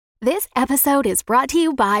This episode is brought to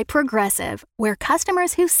you by Progressive, where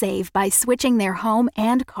customers who save by switching their home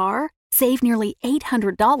and car save nearly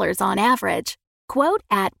 $800 on average. Quote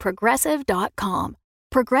at Progressive.com.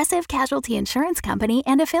 Progressive Casualty Insurance Company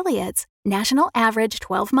and Affiliates. National average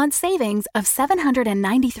 12-month savings of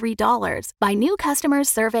 $793 by new customers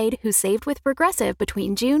surveyed who saved with Progressive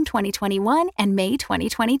between June 2021 and May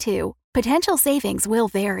 2022. Potential savings will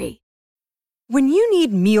vary. When you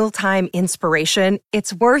need mealtime inspiration,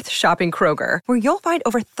 it's worth shopping Kroger, where you'll find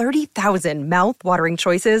over 30,000 mouth-watering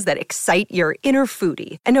choices that excite your inner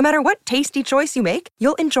foodie. And no matter what tasty choice you make,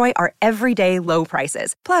 you'll enjoy our everyday low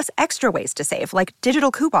prices, plus extra ways to save, like digital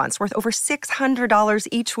coupons worth over $600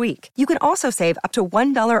 each week. You can also save up to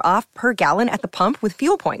 $1 off per gallon at the pump with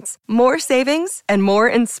fuel points. More savings and more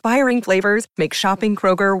inspiring flavors make shopping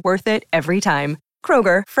Kroger worth it every time.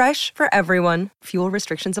 Kroger, fresh for everyone. Fuel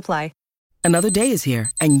restrictions apply. Another day is here,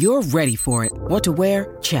 and you're ready for it. What to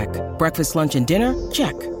wear? Check. Breakfast, lunch, and dinner?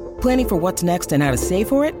 Check. Planning for what's next and how to save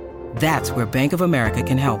for it? That's where Bank of America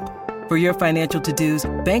can help. For your financial to-dos,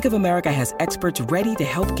 Bank of America has experts ready to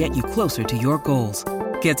help get you closer to your goals.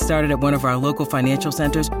 Get started at one of our local financial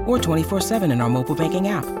centers or 24/7 in our mobile banking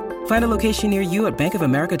app. Find a location near you at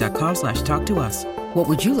bankofamerica.com/talktous. What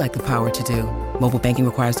would you like the power to do? Mobile banking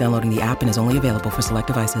requires downloading the app and is only available for select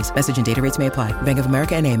devices. Message and data rates may apply. Bank of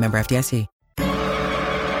America N.A., member FDIC.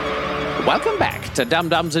 Welcome back to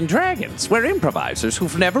Dum-Dums and Dragons, where improvisers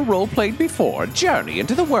who've never role-played before journey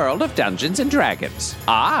into the world of Dungeons and Dragons.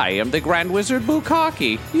 I am the Grand Wizard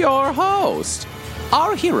Bukaki, your host.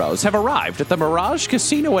 Our heroes have arrived at the Mirage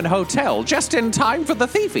Casino and Hotel just in time for the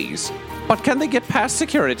thievies. But can they get past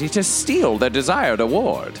security to steal their desired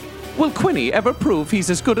award? Will Quinny ever prove he's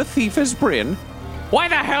as good a thief as Bryn? Why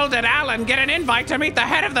the hell did Alan get an invite to meet the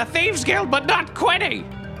head of the Thieves Guild but not Quinny?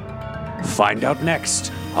 Find out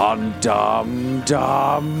next on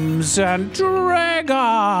Dum-Dums and Dragons.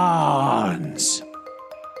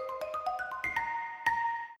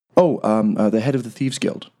 The head of the Thieves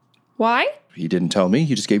Guild. Why? He didn't tell me.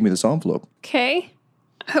 He just gave me this envelope. Okay.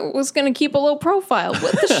 I was going to keep a low profile.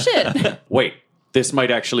 What the shit? Wait, this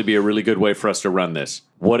might actually be a really good way for us to run this.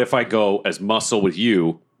 What if I go as Muscle with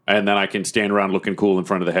you, and then I can stand around looking cool in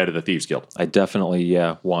front of the head of the Thieves Guild? I definitely,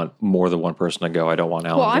 want more than one person to go. I don't want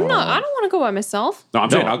Alan Well, going alone. I don't want to go by myself. No, I'm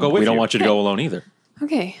saying I'll go with you. We don't want you to go alone either.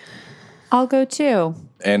 Okay. I'll go too.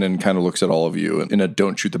 Annan kind of looks at all of you in a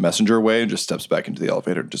don't shoot the messenger way and just steps back into the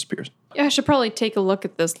elevator and disappears. Yeah, I should probably take a look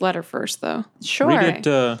at this letter first, though. Sure. Read it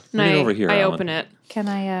over here, I Alan. open it. Can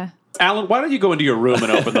I, Alan, why don't you go into your room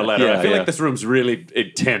and open the letter? Yeah, I feel yeah. like this room's really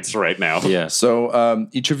intense right now. Yeah. So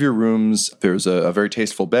each of your rooms, there's a very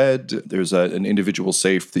tasteful bed. There's an individual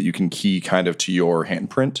safe that you can key kind of to your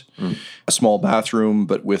handprint. A small bathroom,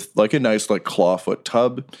 but with like a nice like clawfoot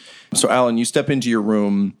tub. So Alan, you step into your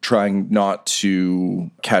room trying not to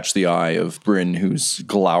catch the eye of Bryn, who's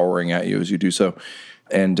glowering at you as you do so.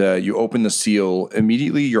 And you open the seal.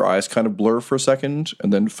 Immediately, your eyes kind of blur for a second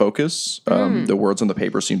and then focus. The words on the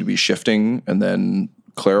paper seem to be shifting and then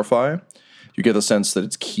clarify. You get the sense that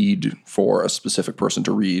it's keyed for a specific person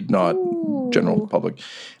to read, not general public.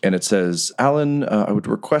 And it says, Alan, I would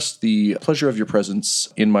request the pleasure of your presence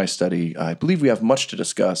in my study. I believe we have much to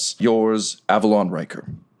discuss. Yours, Avalon Riker.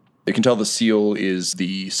 You can tell the seal is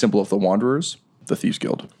the symbol of the Wanderers, the Thieves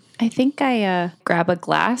Guild. I think I grab a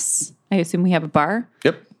glass. I assume we have a bar.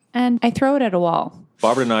 Yep. And I throw it at a wall.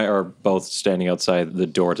 Barbara and I are both standing outside the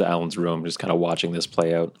door to Alan's room, just kind of watching this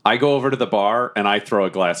play out. I go over to the bar, and I throw a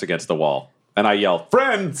glass against the wall. And I yell,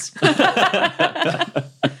 friends! Do you want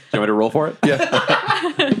me to roll for it?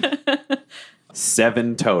 Yeah.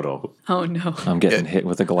 7 total. Oh, no. I'm getting hit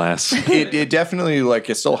with a glass. It definitely,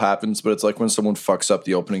 it still happens, but it's like when someone fucks up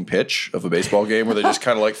the opening pitch of a baseball game where they just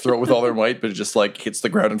kind of, throw it with all their might, but it just, hits the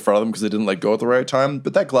ground in front of them because they didn't, go at the right time.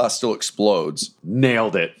 But that glass still explodes.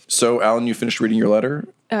 Nailed it. So, Alan, you finished reading your letter?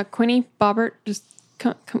 Quinny, Bobbert, just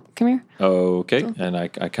come here. Okay. And I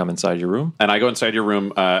come inside your room. And I go inside your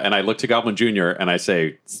room, and I look to Goblin Jr., and I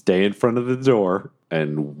say, stay in front of the door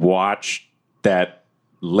and watch that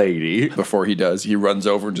lady. Before he does, he runs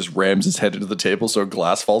over and just rams his head into the table so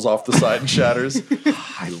glass falls off the side and shatters.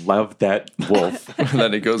 I love that wolf. And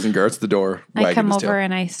then he goes and guards the door. I come his over tail.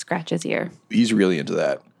 and I scratch his ear. He's really into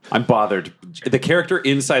that. I'm bothered. The character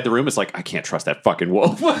inside the room is like, I can't trust that fucking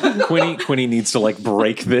wolf. Quinny needs to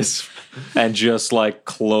break this and just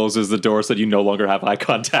closes the door so that you no longer have eye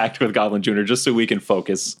contact with Goblin Jr. just so we can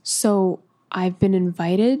focus. So I've been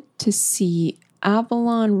invited to see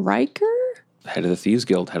Avalon Riker? Head of the Thieves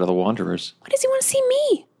Guild, head of the Wanderers. Why does he want to see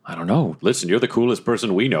me? I don't know. Listen, you're the coolest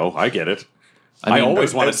person we know. I get it. I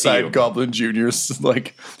always want to see you. Goblin Jr.'s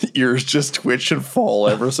like ears just twitch and fall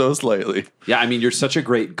ever so slightly. Yeah, I mean, you're such a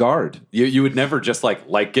great guard. You would never just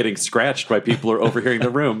like getting scratched by people who are overhearing the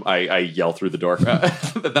room. I yell through the door.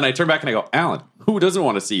 Then I turn back and I go, Alan, who doesn't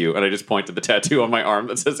want to see you? And I just point to the tattoo on my arm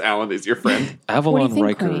that says Alan is your friend. Avalon think,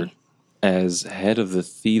 Riker, Cody? as head of the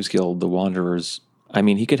Thieves Guild, the Wanderers, I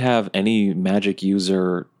mean, he could have any magic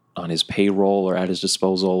user on his payroll or at his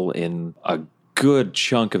disposal in a good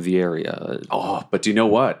chunk of the area. Oh, but do you know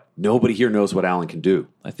what? Nobody here knows what Alan can do.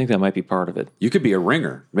 I think that might be part of it. You could be a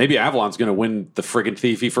ringer. Maybe Avalon's going to win the friggin'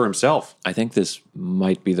 thiefy for himself. I think this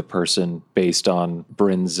might be the person based on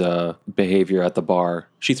Bryn's behavior at the bar.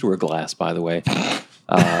 She threw her glass, by the way.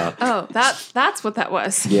 Oh, that's what that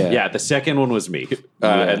was. Yeah, the second one was me.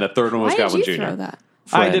 And the third one was Why did Goblin you Jr. throw that?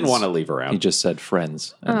 I didn't Friends. want to leave her out. He just said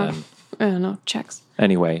friends. And then, I don't know. Checks.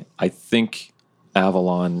 anyway, I think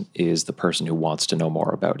Avalon is the person who wants to know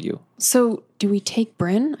more about you. So, do we take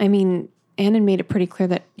Bryn? I mean, Annan made it pretty clear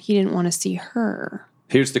that he didn't want to see her.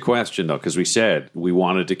 Here's the question, though, because we said we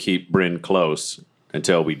wanted to keep Bryn close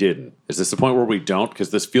until we didn't. Is this the point where we don't?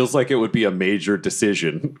 Because this feels like it would be a major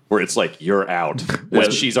decision where it's like, you're out.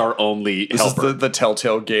 When she's our only This helper. is the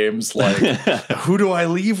Telltale Games, like, who do I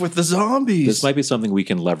leave with the zombies? This might be something we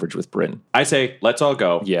can leverage with Bryn. I say, let's all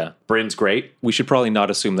go. Yeah. Bryn's great. We should probably not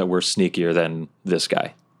assume that we're sneakier than this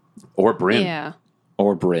guy. Or Bryn. Yeah.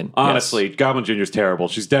 Or Bryn. Honestly, Goblin Jr.'s terrible.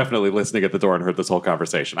 She's definitely listening at the door and heard this whole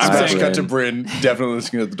conversation. I'm Smash saying, cut to Bryn, definitely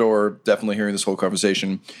listening at the door, definitely hearing this whole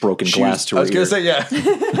conversation. Broken glass to I was her going to ear. say,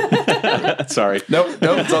 yeah. Sorry. Nope,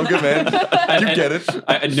 it's all good, man. You get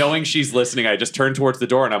it. knowing she's listening, I just turn towards the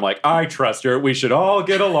door and I'm like, I trust her. We should all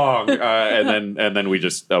get along. And then we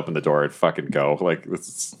just open the door and fucking go. Like,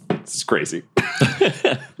 this is crazy.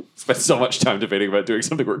 Spent so much time debating about doing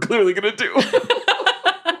something we're clearly going to do.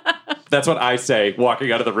 That's what I say,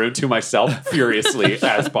 walking out of the room to myself furiously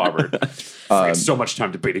as Bobbert. So much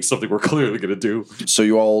time debating something we're clearly going to do. So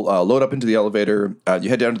you all load up into the elevator. You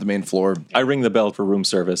head down to the main floor. I ring the bell for room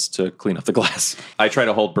service to clean up the glass. I try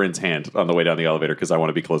to hold Bryn's hand on the way down the elevator because I want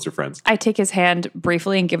to be closer friends. I take his hand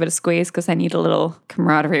briefly and give it a squeeze because I need a little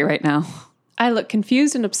camaraderie right now. I look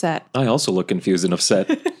confused and upset. I also look confused and upset.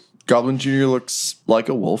 Goblin Jr. looks like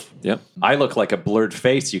a wolf. Yep. I look like a blurred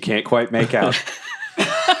face you can't quite make out.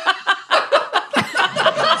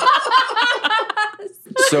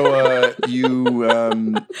 So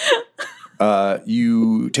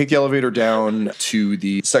you take the elevator down to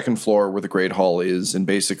the second floor where the Great Hall is, and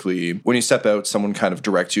basically when you step out, someone kind of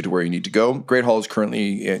directs you to where you need to go. Great Hall is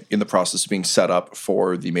currently in the process of being set up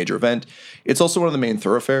for the major event. It's also one of the main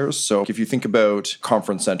thoroughfares, so if you think about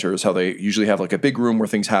conference centers, how they usually have like a big room where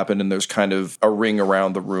things happen and there's kind of a ring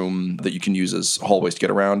around the room that you can use as hallways to get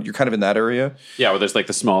around, you're kind of in that area. Yeah, where there's like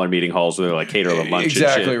the smaller meeting halls where they like cater the lunch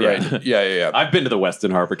Exactly and shit. right. Yeah. I've been to the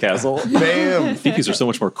Westin Harbor Castle. Bam! Thieves are so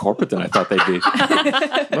much more corporate than I thought they'd be.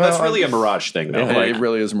 That's really a Mirage thing, though. It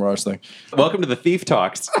really is a Mirage thing. Welcome to the Thief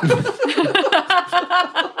Talks.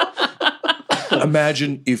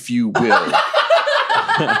 Imagine, if you will,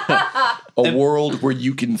 a world where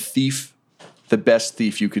you can thief the best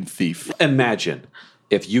thief you can thief. Imagine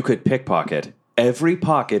if you could pickpocket every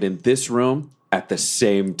pocket in this room at the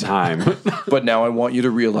same time. But now I want you to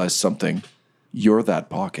realize something. You're that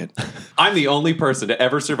pocket. I'm the only person to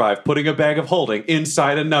ever survive putting a bag of holding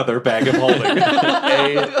inside another bag of holding.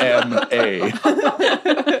 AMA.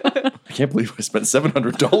 I can't believe I spent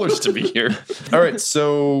 $700 to be here. All right,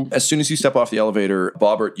 so as soon as you step off the elevator,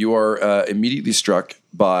 Bobbert, you are immediately struck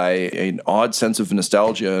by an odd sense of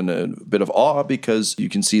nostalgia and a bit of awe because you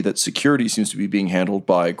can see that security seems to be being handled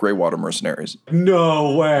by Greywater mercenaries.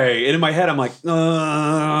 No way. And in my head, I'm like,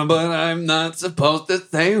 but I'm not supposed to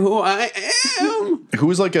say who I am.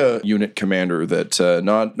 Who is like a unit commander that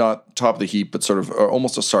not top of the heap, but sort of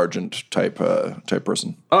almost a sergeant type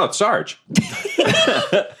person. Oh, it's Sarge.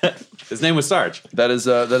 His name was Sarge. That is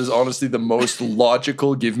honestly the most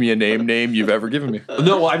logical give me a name you've ever given me.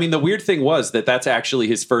 No, well, I mean, the weird thing was that's actually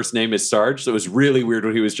his first name is Sarge. So it was really weird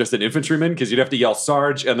when he was just an infantryman because you'd have to yell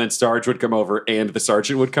Sarge and then Sarge would come over and the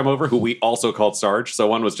sergeant would come over, who we also called Sarge. So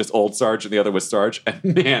one was just old Sarge and the other was Sarge.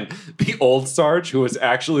 And man, the old Sarge, who was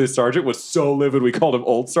actually the sergeant, was so livid we called him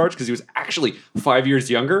Old Sarge because he was actually 5 years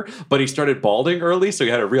younger, but he started balding early, so he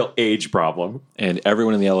had a real age problem. And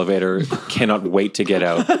everyone in the elevator cannot wait to get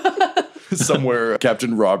out. Somewhere,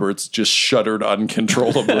 Captain Roberts just shuddered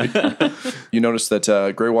uncontrollably. You notice that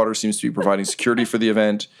Greywater seems to be providing security for the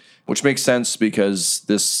event, which makes sense because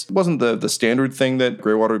this wasn't the standard thing that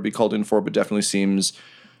Greywater would be called in for, but definitely seems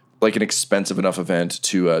like an expensive enough event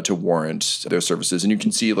to warrant their services. And you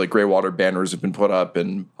can see like Greywater banners have been put up.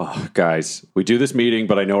 And oh, guys, we do this meeting,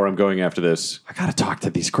 but I know where I'm going after this. I got to talk to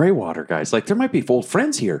these Greywater guys. Like, there might be old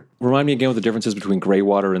friends here. Remind me again what the differences between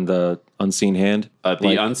Greywater and the Unseen Hand.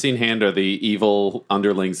 The Unseen Hand are the evil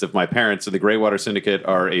underlings of my parents, and the Greywater Syndicate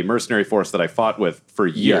are a mercenary force that I fought with for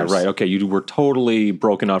years. Yeah, right. Okay, you were totally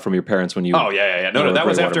broken off from your parents when you. Oh yeah. No, that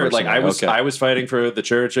was after. Like I was fighting for the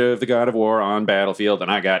Church of the God of War on battlefield,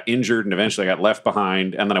 and I got injured, and eventually I got left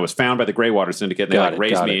behind, and then I was found by the Greywater Syndicate. And they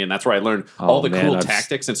raised me, and that's where I learned all the cool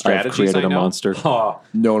tactics and strategies. I've created a monster. Oh.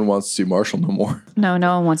 No one wants to see Marshall no more. No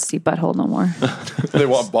one wants to see Butthole no more. They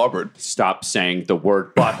want Bobbert. Stop saying the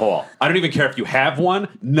word butthole. I don't even care if you have one.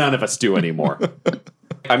 None of us do anymore.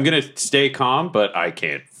 I'm going to stay calm, but I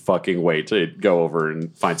can't fucking wait to go over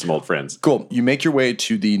and find some old friends. Cool. You make your way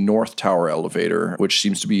to the North Tower elevator, which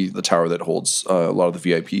seems to be the tower that holds a lot of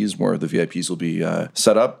the VIPs, where the VIPs will be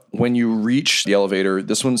set up. When you reach the elevator,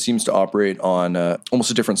 this one seems to operate on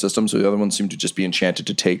almost a different system. So the other ones seem to just be enchanted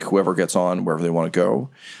to take whoever gets on wherever they want to go.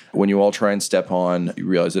 When you all try and step on, you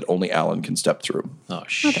realize that only Alan can step through. Oh,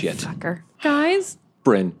 shit. Motherfucker. Guys,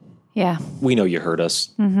 Bryn, Yeah. we know you heard us.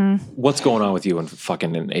 Mm-hmm. What's going on with you and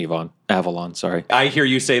fucking in Avalon, sorry. I hear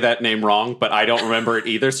you say that name wrong, but I don't remember it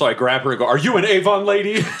either. So I grab her and go, "Are you an Avon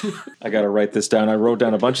lady?" I got to write this down. I wrote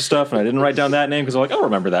down a bunch of stuff, and I didn't write down that name because I'm like, I'll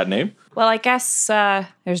remember that name. Well, I guess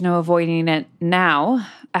there's no avoiding it now.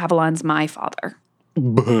 Avalon's my father.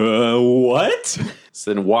 What?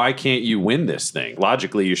 So then why can't you win this thing?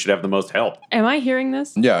 Logically, you should have the most help. am I hearing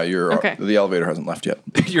this? Yeah, you're Okay. the elevator hasn't left yet.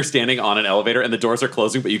 You're standing on an elevator and the doors are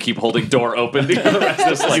closing, but you keep holding door open. The rest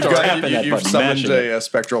is like, You've summoned a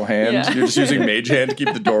spectral hand. Yeah. You're just using mage hand to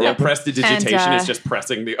keep the door yeah, open. prestidigitation And, is just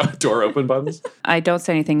pressing the door open buttons. I don't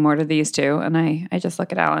say anything more to these two, and I just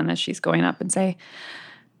look at Alan as she's going up and say,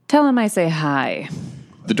 "Tell him I say hi."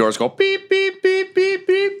 The doors go beep, beep, beep, beep,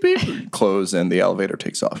 beep, beep, close, and the elevator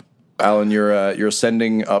takes off. Alan, you're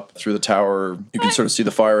ascending up through the tower. You can sort of see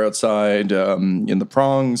the fire outside in the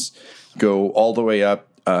prongs. Go all the way up,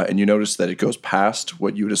 and you notice that it goes past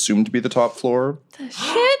what you would assume to be the top floor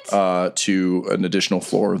to an additional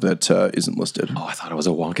floor that isn't listed. Oh, I thought it was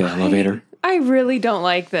a Wonka elevator. I really don't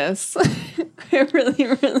like this. I really,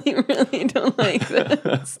 really, really don't like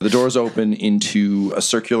this. The doors open into a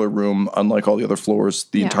circular room. Unlike all the other floors,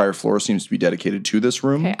 the entire floor seems to be dedicated to this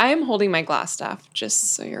room. Okay, I am holding my glass staff,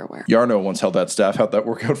 just so you're aware. Yarno once held that staff. How'd that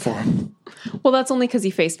work out for him? Well, that's only because he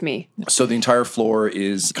faced me. So the entire floor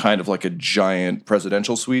is kind of like a giant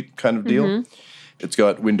presidential suite kind of deal. It's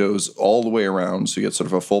got windows all the way around, so you get sort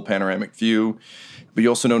of a full panoramic view. But you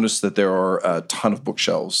also notice that there are a ton of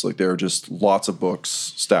bookshelves. Like there are just lots of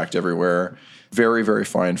books stacked everywhere. Very, very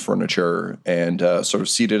fine furniture. And sort of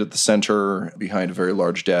seated at the center behind a very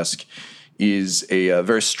large desk is a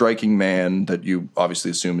very striking man that you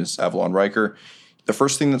obviously assume is Avalon Riker. The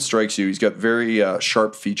first thing that strikes you, he's got very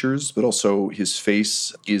sharp features, but also his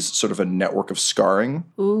face is sort of a network of scarring.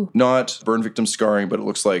 Ooh. Not burn victim scarring, but it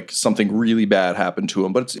looks like something really bad happened to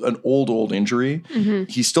him. But it's an old injury. Mm-hmm.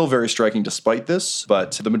 He's still very striking despite this,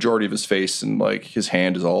 but the majority of his face and like his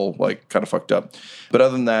hand is all like kind of fucked up. But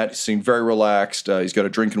other than that, he seems very relaxed. He's got a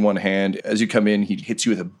drink in one hand. As you come in, he hits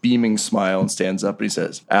you with a beaming smile and stands up and he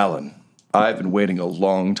says, "Alan, I've been waiting a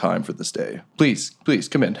long time for this day. Please,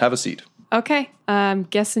 come in. Have a seat." Okay, I'm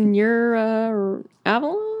guessing you're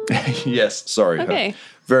Avalon? Yes, sorry. Okay.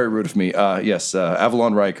 Very rude of me. Yes,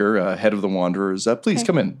 Avalon Riker, head of the Wanderers. Please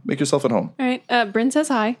come in. Make yourself at home. All right, Bryn says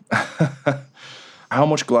hi. How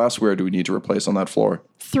much glassware do we need to replace on that floor?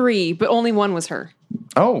 3, but only 1 was her.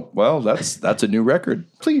 Oh, well, that's a new record.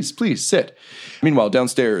 Please sit. Meanwhile,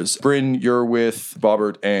 downstairs, Bryn, you're with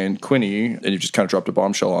Bobbert and Quinny, and you've just kind of dropped a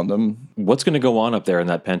bombshell on them. What's going to go on up there in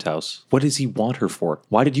that penthouse? What does he want her for?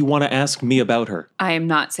 Why did you want to ask me about her? I am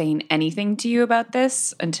not saying anything to you about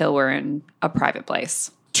this until we're in a private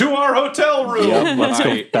place. To our hotel room. Yep, let's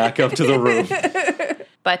go back up to the room.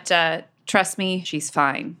 But trust me, she's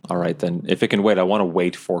fine. All right, then. If it can wait, I want to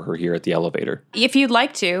wait for her here at the elevator. If you'd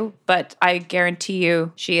like to, but I guarantee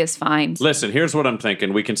you she is fine. Listen, here's what I'm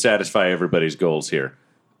thinking. We can satisfy everybody's goals here.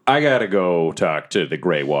 I gotta go talk to the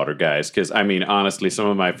Greywater guys, because, I mean, honestly, some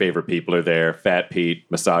of my favorite people are there. Fat Pete,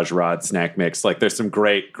 Massage Rod, Snack Mix. Like, there's some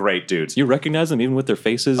great dudes. You recognize them even with their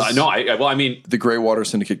faces? No, I mean... The Greywater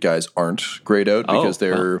Syndicate guys aren't grayed out because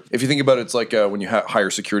they're... If you think about it, it's like when you hire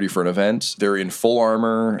security for an event, they're in full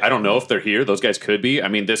armor. I don't know if they're here. Those guys could be. I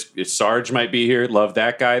mean, Sarge might be here. Love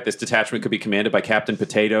that guy. This detachment could be commanded by Captain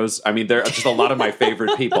Potatoes. I mean, there are just a lot of my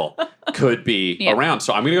favorite people could be around.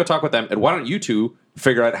 So I'm going to go talk with them. And why don't you two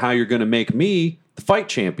figure out how you're going to make me the fight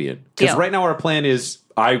champion? Because right now our plan is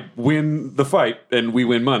I win the fight and we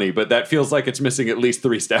win money, but that feels like it's missing at least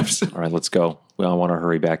 3 steps. All right, let's go. We all want to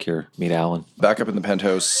hurry back here. Meet Alan. Back up in the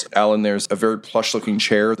penthouse, Alan, there's a very plush-looking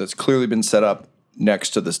chair that's clearly been set up next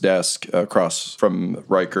to this desk across from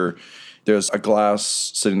Riker. There's a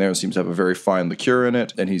glass sitting there that seems to have a very fine liqueur in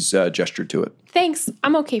it, and he's gestured to it. Thanks.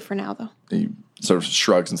 I'm okay for now, though. He sort of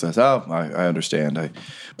shrugs and says, "Oh, I understand.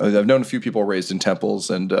 I've known a few people raised in temples,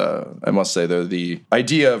 and I must say the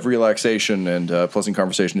idea of relaxation and pleasant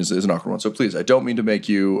conversation is an awkward one. So please, I don't mean to make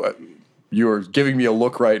you... you're giving me a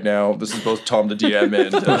look right now. This is both Tom the DM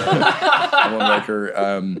and Alan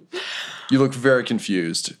Riker. You look very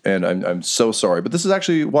confused, and I'm so sorry. But this is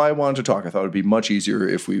actually why I wanted to talk. I thought it would be much easier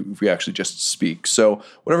if we actually just speak. So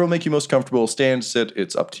whatever will make you most comfortable, stand, sit,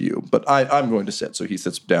 it's up to you. But I'm going to sit. So he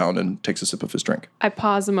sits down and takes a sip of his drink. I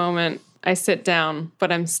pause a moment. I sit down,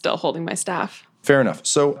 but I'm still holding my staff. Fair enough.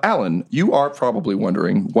 So, Alan, you are probably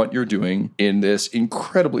wondering what you're doing in this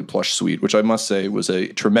incredibly plush suite, which I must say was a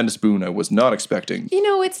tremendous boon I was not expecting. You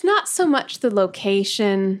know, it's not so much the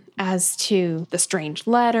location as to the strange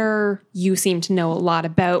letter. You seem to know a lot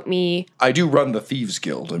about me. I do run the Thieves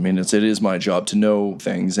Guild. I mean, it is my job to know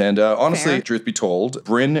things. And honestly, Fair. truth be told,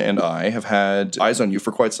 Bryn and I have had eyes on you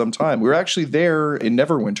for quite some time. We were actually there in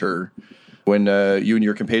Neverwinter when you and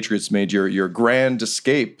your compatriots made your grand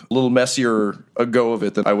escape. A little messier a go of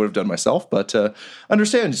it than I would have done myself, but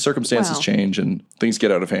understand circumstances change and things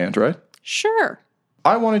get out of hand, right? Sure.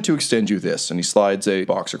 I wanted to extend you this, and he slides a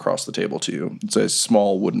box across the table to you. It's a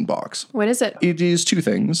small wooden box. What is it? It is 2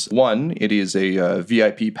 things. One, it is a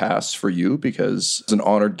VIP pass for you because as an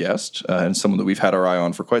honored guest and someone that we've had our eye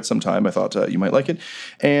on for quite some time, I thought you might like it.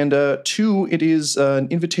 And 2, it is an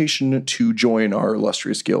invitation to join our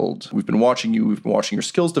illustrious guild. We've been watching you. We've been watching your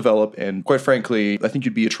skills develop, and quite frankly, I think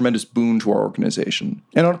you'd be a tremendous boon to our organization.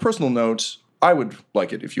 And on a personal note, I would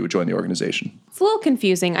like it if you would join the organization. It's a little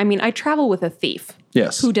confusing. I mean, I travel with a thief.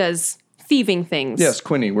 Yes. Who does thieving things. Yes,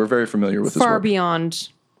 Quinny, we're very familiar with his Far work. beyond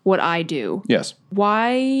what I do. Yes.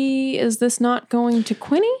 Why is this not going to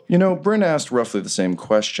Quinny? You know, Bryn asked roughly the same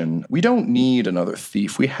question. We don't need another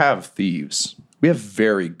thief. We have thieves. We have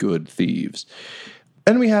very good thieves.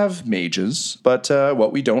 And we have mages. But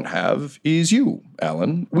what we don't have is you,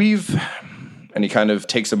 Alan. And he kind of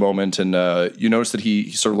takes a moment, and you notice that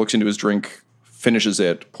he sort of looks into his drink, finishes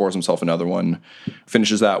it, pours himself another one,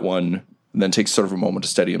 finishes that one, and then takes sort of a moment to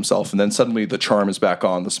steady himself. And then suddenly the charm is back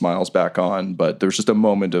on, the smile's back on, but there's just a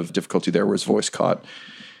moment of difficulty there where his voice caught.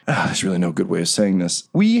 There's really no good way of saying this.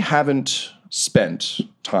 We haven't spent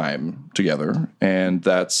time together, and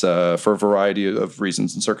that's for a variety of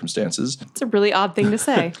reasons and circumstances. It's a really odd thing to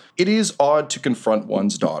say. It is odd to confront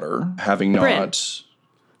one's daughter, having Bryn. not...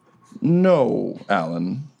 No,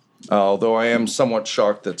 Alan. Although I am somewhat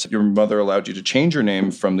shocked that your mother allowed you to change your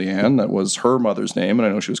name from Leanne. That was her mother's name, and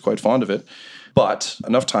I know she was quite fond of it. But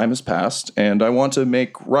enough time has passed, and I want to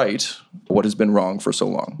make right what has been wrong for so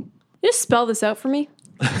long. Just spell this out for me.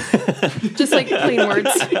 Just like plain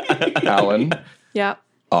words. Alan, Yeah.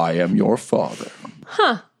 I am your father.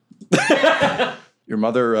 Huh. Your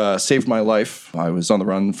mother saved my life. I was on the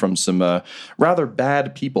run from some rather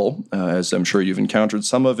bad people, as I'm sure you've encountered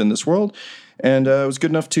some of in this world, and was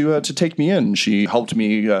good enough to take me in. She helped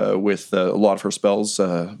me with a lot of her spells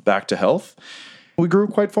back to health. We grew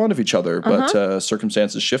quite fond of each other, but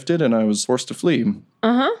circumstances shifted, and I was forced to flee.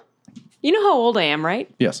 Uh-huh. You know how old I am, right?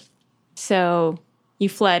 Yes. So you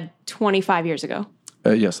fled 25 years ago.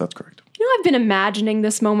 Yes, that's correct. You know, I've been imagining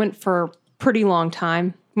this moment for a pretty long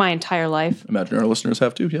time. My entire life. Imagine our listeners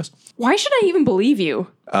have too, yes. Why should I even believe you?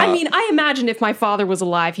 I mean, I imagine if my father was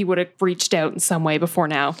alive, he would have reached out in some way before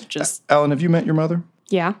now. Just, Alan, have you met your mother?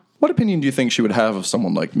 yeah. What opinion do you think she would have of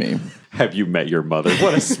someone like me? Have you met your mother?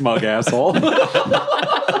 What a smug asshole.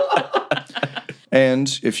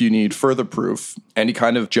 And if you need further proof, any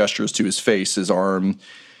kind of gestures to his face, his arm,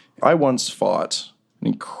 I once fought an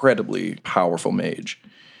incredibly powerful mage.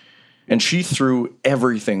 And she threw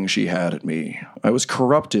everything she had at me. I was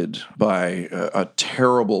corrupted by a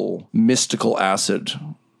terrible mystical acid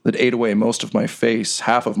that ate away most of my face,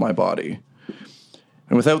 half of my body.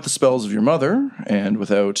 And without the spells of your mother, and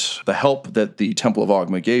without the help that the Temple of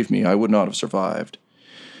Ogma gave me, I would not have survived.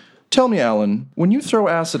 Tell me, Alan, when you throw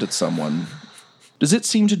acid at someone, does it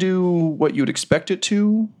seem to do what you'd expect it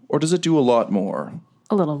to, or does it do a lot more?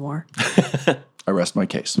 A little more. I rest my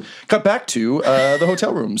case. Cut back to the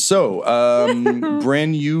hotel room. So,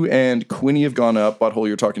 Bryn, you and Quinny have gone up. Butthole,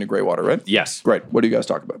 you're talking to Greywater, right? Yes. Great. What do you guys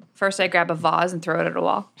talk about? First, I grab a vase and throw it at a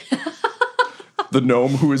wall. The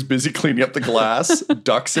gnome who is busy cleaning up the glass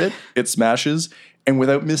ducks it, it smashes, and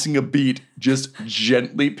without missing a beat, just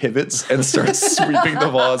gently pivots and starts sweeping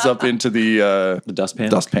the vase up into the dustpan.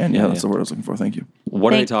 Dustpan, yeah, that's the word I was looking for. Thank you.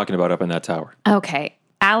 What are they talking about up in that tower? Okay.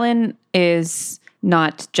 Alan is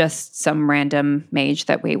not just some random mage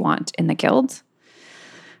that we want in the guild.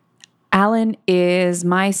 Alan is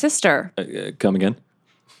my sister. Come again?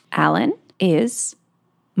 Alan is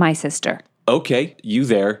my sister. Okay, you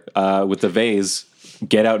there with the vase.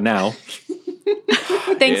 Get out now.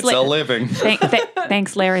 Thanks, It's a living.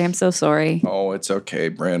 Thanks, Larry. I'm so sorry. Oh, it's okay,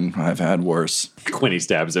 Bryn. I've had worse. Quinny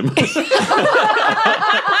stabs him.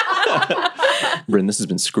 Bryn, this has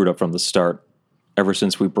been screwed up from the start. Ever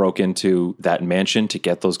since we broke into that mansion to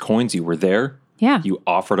get those coins, you were there. Yeah. You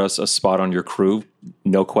offered us a spot on your crew,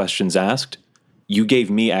 no questions asked. You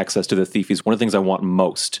gave me access to the Thiefies, one of the things I want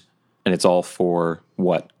most. And it's all for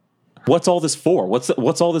what? What's all this for?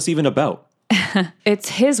 What's all this even about? It's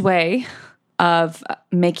his way of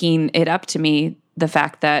making it up to me, the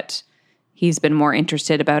fact that he's been more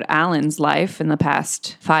interested about Alan's life in the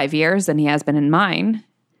past 5 years than he has been in mine,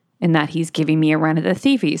 in that he's giving me a run at the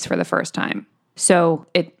Thiefies for the first time. So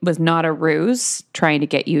it was not a ruse trying to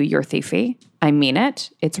get you your thiefy. I mean it.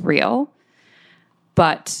 It's real.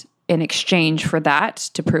 But in exchange for that,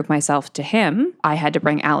 to prove myself to him, I had to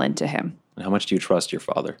bring Alan to him. How much do you trust your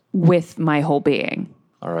father? With my whole being.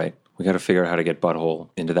 All right. We got to figure out how to get Butthole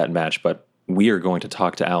into that match, but we are going to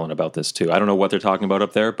talk to Alan about this too. I don't know what they're talking about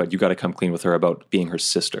up there, but you got to come clean with her about being her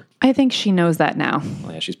sister. I think she knows that now.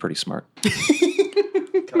 Oh, yeah, she's pretty smart.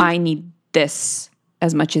 I need this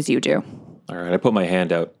as much as you do. All right. I put my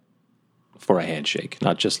hand out for a handshake,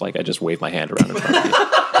 not just like I just wave my hand around in front of you.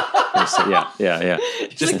 Yeah.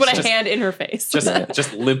 Just put a hand in her face.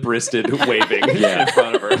 Just limp-wristed waving in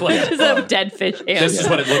front of her. Like, Just a dead fish hand. this is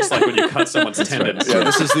what it looks like when you cut someone's tendons. Yeah,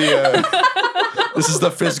 this is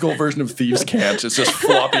the physical version of Thieves' Cant. It's just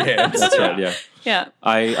floppy hands. That's right, yeah. Yeah.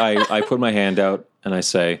 I put my hand out and I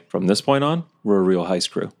say, from this point on, we're a real heist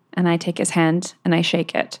crew. And I take his hand and I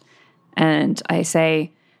shake it. And I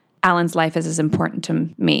say, Alan's life is as important to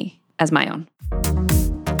me as my own.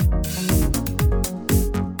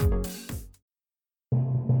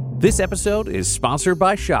 This episode is sponsored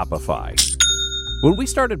by Shopify. When we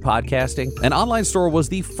started podcasting, an online store was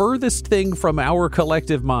the furthest thing from our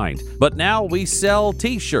collective mind. But now we sell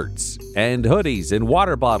t-shirts and hoodies and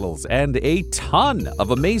water bottles and a ton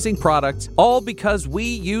of amazing products, all because we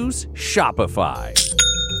use Shopify.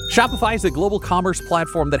 Shopify is a global commerce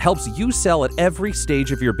platform that helps you sell at every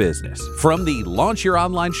stage of your business. From the launch your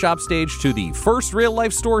online shop stage to the first real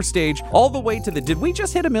life store stage, all the way to the did we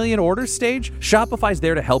just hit 1 million orders stage? Shopify's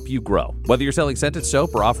there to help you grow. Whether you're selling scented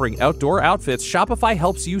soap or offering outdoor outfits, Shopify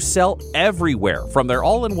helps you sell everywhere. From their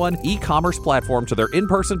all-in-one e-commerce platform to their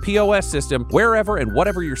in-person POS system, wherever and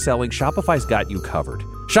whatever you're selling, Shopify's got you covered.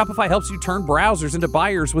 Shopify helps you turn browsers into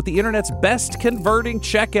buyers with the internet's best converting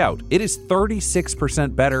checkout. It is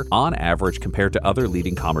 36% better on average compared to other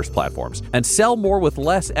leading commerce platforms. And sell more with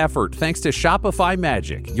less effort thanks to Shopify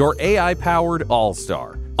Magic, your AI-powered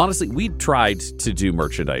all-star. Honestly, we tried to do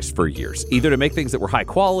merchandise for years, either to make things that were high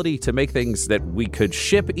quality, to make things that we could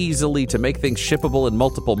ship easily, to make things shippable in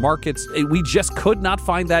multiple markets. We just could not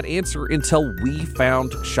find that answer until we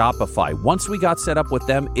found Shopify. Once we got set up with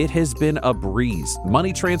them, it has been a breeze.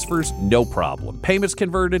 Money transfers, no problem. Payments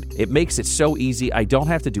converted, it makes it so easy. I don't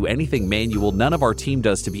have to do anything manual. None of our team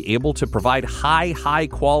does to be able to provide high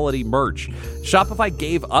quality merch. Shopify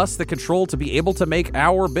gave us the control to be able to make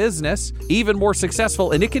our business even more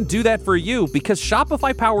successful, and it can do that for you because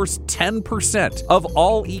Shopify powers 10% of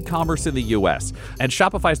all e-commerce in the US. And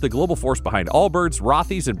Shopify is the global force behind Allbirds,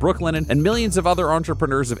 Rothy's, and Brooklinen, and millions of other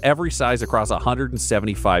entrepreneurs of every size across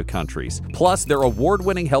 175 countries. Plus, their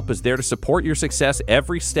award-winning help is there to support your success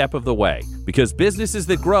every step of the way. Because businesses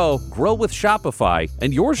that grow with Shopify,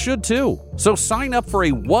 and yours should too. So sign up for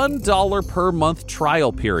a $1 per month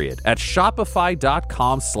trial period at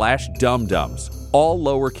shopify.com/dumdums. All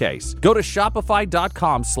lowercase. Go to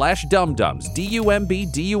shopify.com/dumdums,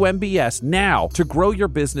 DUMBDUMBS now to grow your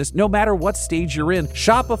business no matter what stage you're in.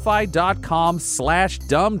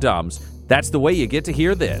 Shopify.com/dumdums. That's the way you get to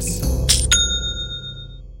hear this.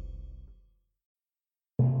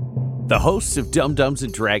 The hosts of Dum Dums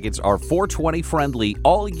and Dragons are 420 friendly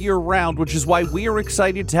all year round, which is why we are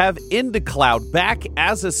excited to have IndaCloud back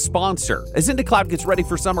as a sponsor. As IndaCloud gets ready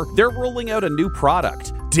for summer, they're rolling out a new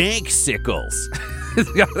product, Dank Sickles. It's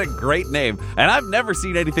got a great name, and I've never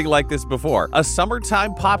seen anything like this before. A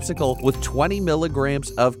summertime popsicle with 20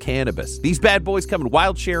 milligrams of cannabis. These bad boys come in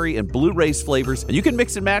wild cherry and blue rays flavors, and you can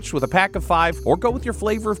mix and match with a pack of 5 or go with your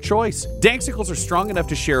flavor of choice. Danksicles are strong enough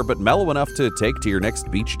to share, but mellow enough to take to your next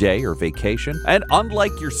beach day or vacation. And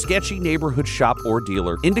unlike your sketchy neighborhood shop or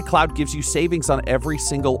dealer, IndaCloud gives you savings on every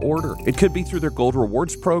single order. It could be through their Gold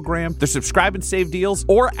Rewards program, their subscribe and save deals,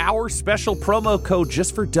 or our special promo code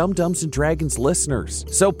just for Dum Dums and Dragons listeners.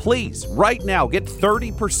 So please, right now, get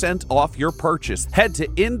 30% off your purchase. Head to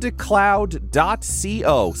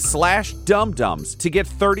indacloud.co/dumdums to get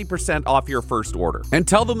 30% off your first order. And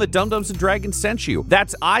tell them that Dum Dums and Dragons sent you.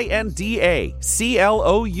 That's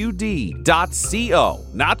INDACLOUD.co,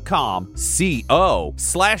 not com,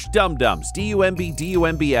 co/dumdums,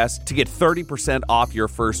 DUMBS, to get 30% off your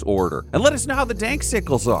first order. And let us know how the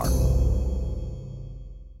Danksicles are.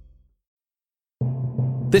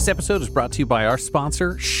 This episode is brought to you by our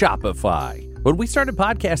sponsor, Shopify. When we started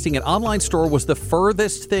podcasting, an online store was the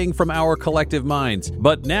furthest thing from our collective minds.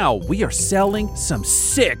 But now we are selling some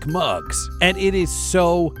sick mugs. And it is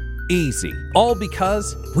so easy. All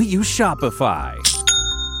because we use Shopify.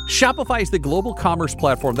 Shopify is the global commerce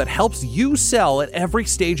platform that helps you sell at every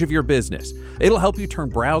stage of your business. It'll help you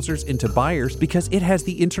turn browsers into buyers because it has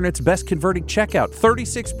the internet's best converting checkout,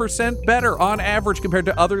 36% better on average compared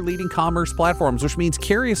to other leading commerce platforms, which means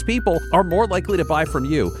curious people are more likely to buy from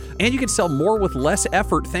you. And you can sell more with less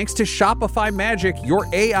effort thanks to Shopify Magic, your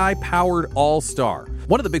AI-powered all-star.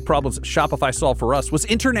 One of the big problems Shopify solved for us was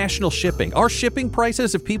international shipping. Our shipping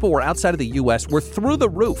prices, if people were outside of the US, were through the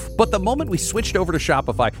roof. But the moment we switched over to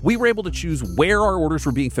Shopify, we were able to choose where our orders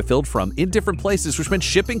were being fulfilled from in different places, which meant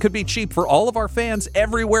shipping could be cheap for all of our fans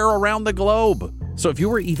everywhere around the globe. So if you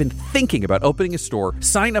were even thinking about opening a store,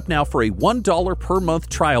 sign up now for a $1 per month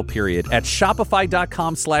trial period at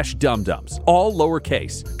shopify.com/dumdums, all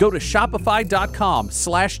lowercase. Go to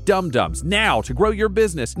shopify.com/dumdums now to grow your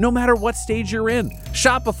business no matter what stage you're in.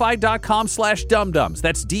 Shopify.com/dumdums.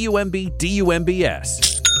 That's DUMBS.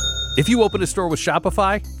 If you open a store with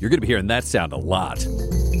Shopify, you're going to be hearing that sound a lot.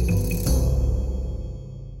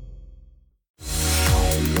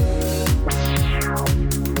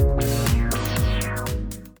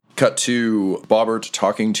 Cut to Bobbert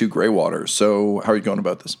talking to Greywater. So how are you going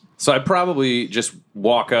about this? So I'd probably just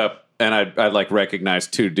walk up and I'd like recognize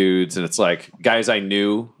 2 dudes, and it's like guys I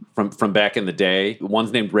knew from back in the day.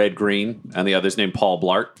 One's named Red Green and the other's named Paul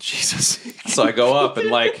Blart. Jesus. So I go up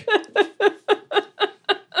and like,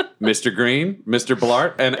 Mr. Green, Mr.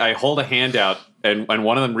 Blart, and I hold a hand out, and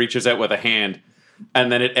one of them reaches out with a hand,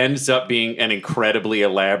 and then it ends up being an incredibly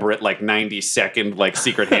elaborate, like 90-second, like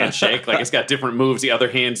secret handshake. Like it's got different moves. The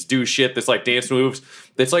other hands do shit. There's like dance moves.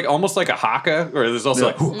 It's like almost like a haka, or there's also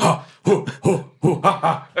like hoo ha hoo hoo hoo ha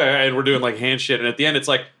ha, and we're doing like hand shit. And at the end, it's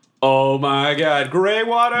like, oh my God,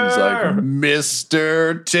 Greywater! He's like,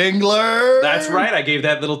 Mr. Tingler. That's right. I gave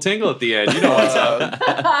that little tingle at the end. You know what's up.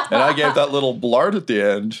 And I gave that little blart at the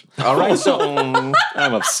end. All right, so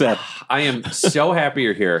I'm upset. I am so happy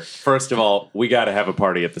you're here. First of all, we got to have a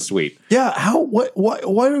party at the suite. Yeah. How? What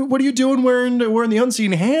are you doing wearing the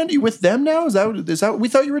unseen hand? Are you with them now? Is that? We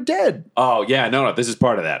thought you were dead. Oh yeah, no. This is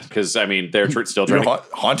part of that because I mean they're still trying You're to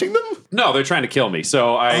haunting them. No, they're trying to kill me.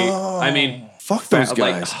 So I mean, fuck those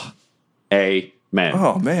guys. Amen.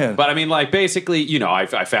 Oh man. But I mean, like basically, you know, I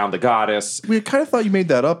found the goddess. We kind of thought you made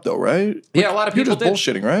that up, though, right? Yeah, a lot of people You're just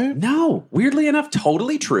bullshitting, right? No, weirdly enough,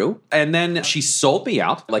 totally true. And then she sold me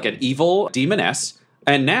out like an evil demoness.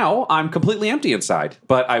 And now I'm completely empty inside.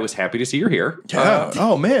 But I was happy to see you're here. Yeah.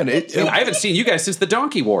 Oh man. I haven't seen you guys since the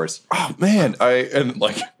Donkey Wars. Oh man.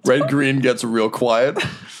 Red Green gets real quiet.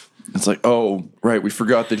 It's like, oh, right, we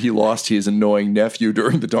forgot that he lost his annoying nephew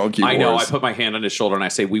during the Donkey Wars. I know, I put my hand on his shoulder and I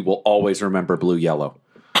say, we will always remember Blue Yellow.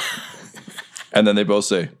 And then they both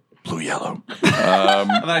say, Blue Yellow. And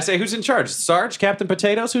then I say, who's in charge? Sarge, Captain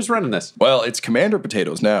Potatoes? Who's running this? Well, it's Commander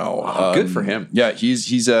Potatoes now. Oh, good for him. Yeah, he's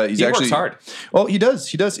he actually works hard. Well, he does.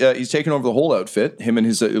 He's taken over the whole outfit. Him and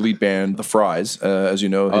his elite band, the Fries, as you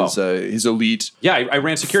know, his elite. Yeah, I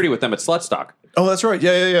ran security with them at Slutstock. Oh, that's right.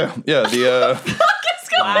 Yeah. The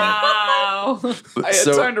Wow. I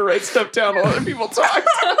had time to write stuff down while other people talked.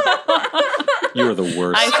 You're the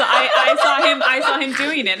worst. I saw him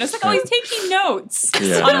doing it. And it's like, oh, he's taking notes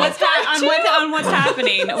on what's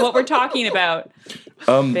happening, what we're talking about.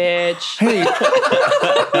 Bitch.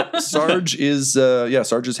 Hey, Sarge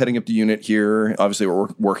is heading up the unit here. Obviously, we're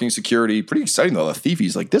working security. Pretty exciting though. The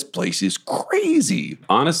thiefies, like, this place is crazy.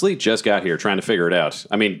 Honestly, just got here trying to figure it out.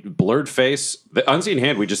 I mean, blurred face, the unseen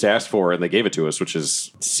hand we just asked for and they gave it to us, which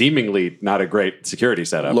is seemingly not a great security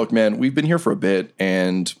setup. Look, man, we've been here for a bit,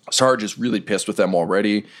 and Sarge is really pissed with them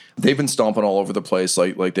already. They've been stomping all over the place,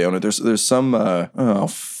 like they own it. There's some. Oh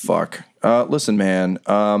fuck. Listen, man.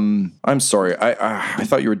 I'm sorry. I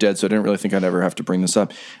thought you were dead, so I didn't really think I'd ever have to bring this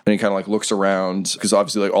up. And he kind of like looks around because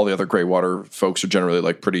obviously, like all the other Greywater folks are generally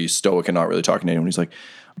like pretty stoic and not really talking to anyone. He's like,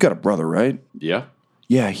 "You got a brother, right?" Yeah.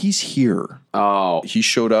 Yeah, he's here. Oh. He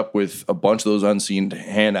showed up with a bunch of those unseen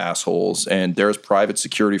hand assholes, and there's private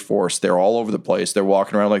security force. They're all over the place. They're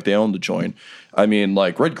walking around like they own the joint. I mean,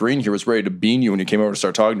 like, Red Green here was ready to bean you when you came over to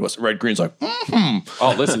start talking to us. Red Green's like,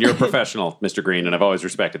 Oh, listen, you're a professional, Mr. Green, and I've always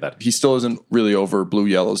respected that. He still isn't really over Blue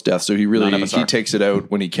Yellow's death, so he takes it out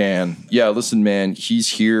when he can. Yeah, listen, man,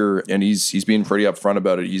 he's here, and he's being pretty upfront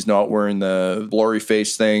about it. He's not wearing the blurry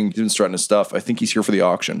face thing. He's been strutting his stuff. I think he's here for the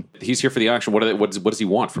auction. He's here for the auction. What does he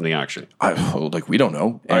want from the auction? We don't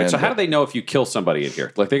know. All right, so how do they know if you kill somebody in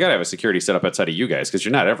here? Like, they got to have a security set up outside of you guys because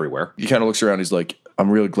you're not everywhere. He kind of looks around. He's like, I'm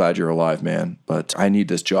really glad you're alive, man, but I need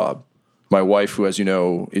this job. My wife, who, as you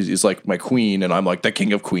know, is like my queen, and I'm like the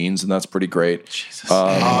king of queens, and that's pretty great. Jesus.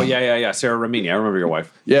 Yeah. Sarah Ramini. I remember your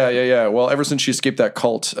wife. Yeah. Well, ever since she escaped that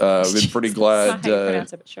cult, we've been pretty glad. That's not how you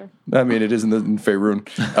pronounce it, but sure. I mean, it is in Faerun.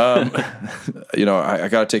 I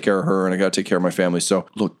got to take care of her, and I got to take care of my family. So,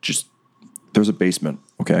 look, there's a basement,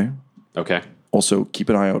 okay? Okay. Also, keep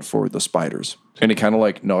an eye out for the spiders. And he kind of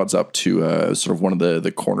like nods up to sort of one of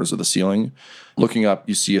the corners of the ceiling. Looking up,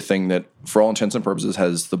 you see a thing that, for all intents and purposes,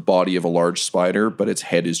 has the body of a large spider, but its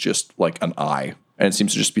head is just like an eye. And it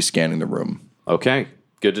seems to just be scanning the room. Okay.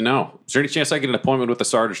 Good to know. Is there any chance I get an appointment with the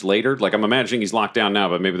Sarge later? Like, I'm imagining he's locked down now,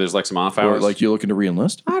 but maybe there's like some off hours. Or like you looking to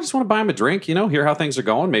re-enlist? I just want to buy him a drink, hear how things are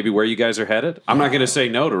going, maybe where you guys are headed. I'm not going to say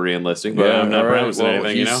no to re-enlisting, but I'm not promising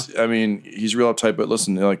anything, I mean, he's real uptight, but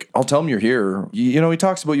listen, like, I'll tell him you're here. He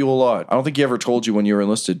talks about you a lot. I don't think he ever told you when you were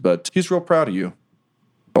enlisted, but he's real proud of you.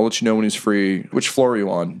 I'll let you know when he's free, which floor are you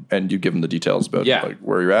on, and you give him the details about like,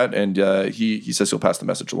 where you're at, and he says he'll pass the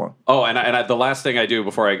message along. Oh, and the last thing I do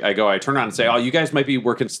before I go, I turn around and say, oh, you guys might be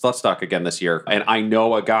working Slutstock again this year, and I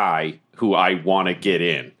know a guy who I want to get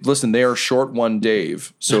in. Listen, they are short one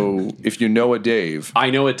Dave, so if you know a Dave. I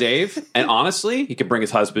know a Dave, and honestly, he can bring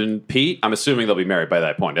his husband, Pete. I'm assuming they'll be married by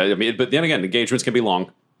that point. I mean, but then again, engagements can be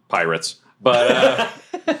long. Pirates. But,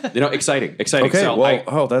 exciting. Okay,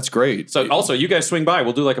 so that's great. So also, you guys swing by.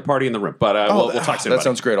 We'll do like a party in the room. But we'll talk soon. That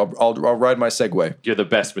sounds great. I'll ride my Segway. You're the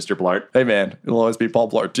best, Mr. Blart. Hey, man. It'll always be Paul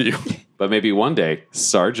Blart to you. But maybe one day,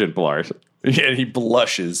 Sergeant Blart. And he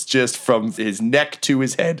blushes just from his neck to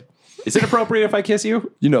his head. Is it appropriate if I kiss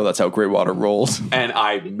you? You know that's how Greywater rolls. And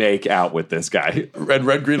I make out with this guy. And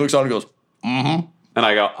Red Green looks on and goes, mm-hmm. And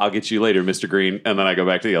I go, I'll get you later, Mr. Green. And then I go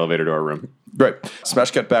back to the elevator to our room. Right.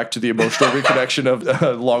 Smash cut back to the emotional reconnection of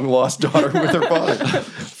a long-lost daughter with her father.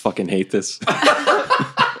 Fucking hate this.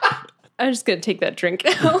 I'm just going to take that drink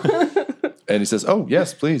now. And he says, oh,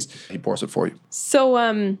 yes, please. He pours it for you.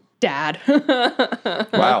 So, Dad.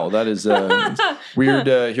 Wow, that is weird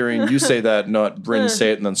hearing you say that, not Bryn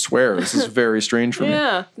say it and then swear. This is very strange for me.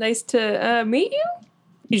 Yeah, nice to meet you.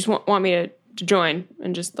 You just want me to join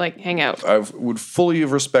and just like hang out. I would fully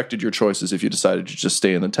have respected your choices if you decided to just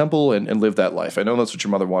stay in the temple and live that life. I know that's what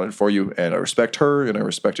your mother wanted for you, and I respect her, and I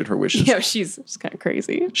respected her wishes. Yeah, she's kind of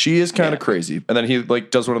crazy. She is kind of crazy. And then he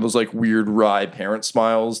like does one of those like weird wry parent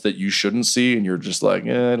smiles that you shouldn't see, and you're just like,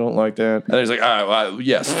 I don't like that. And he's like,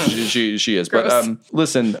 yes, she is. Gross. But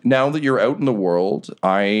listen, now that you're out in the world,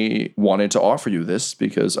 I wanted to offer you this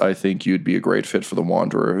because I think you'd be a great fit for the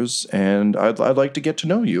Wanderers, and I'd like to get to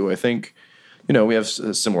know you. I think, we have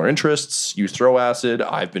similar interests. You throw acid.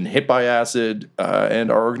 I've been hit by acid. And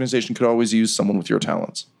our organization could always use someone with your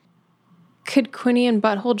talents. Could Quinny and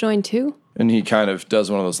Butthole join too? And he kind of does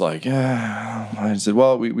one of those like, I said,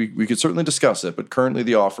 well, we could certainly discuss it, but currently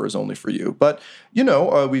the offer is only for you. But,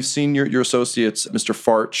 we've seen your associates, Mr.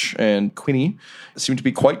 Farch and Quinny, seem to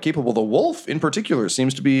be quite capable. The wolf, in particular,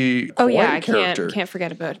 seems to be quite a character. I can't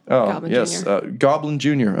forget about Goblin Jr. Goblin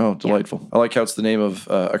Jr. Oh, delightful. Yeah. I like how it's the name of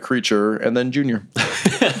a creature and then Junior.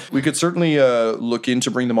 We could certainly look into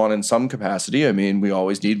bring them on in some capacity. I mean, we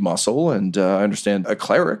always need muscle, and I understand a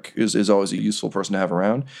cleric is always a useful person to have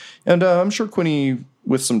around. And I'm sure Quinny,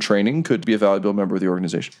 with some training, could be a valuable member of the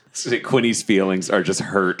organization. Quinny's feelings are just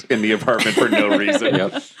hurt in the apartment for no reason.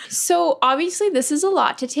 Yep. So obviously this is a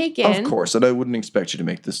lot to take in. Of course, and I wouldn't expect you to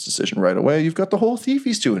make this decision right away. You've got the whole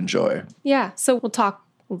Thiefies to enjoy. Yeah, so we'll talk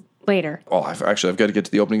Later. Well, I've got to get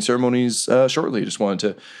to the opening ceremonies shortly. Just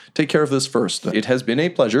wanted to take care of this first. It has been a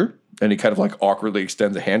pleasure. And he kind of like awkwardly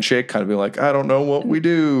extends a handshake, kind of being like, I don't know what we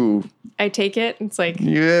do. I take it. It's like,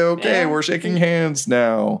 Yeah, okay, we're shaking hands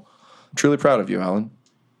now. I'm truly proud of you, Alan.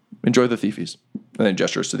 Enjoy the thiefies. And then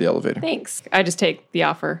gestures to the elevator. thanks. I just take the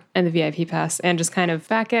offer and the VIP pass and just kind of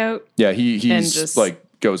back out. Yeah, he's just- like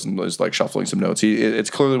goes and is like shuffling some notes. It's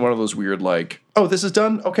clearly one of those weird like, oh, this is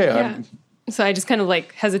done? Okay, Yeah. So I just kind of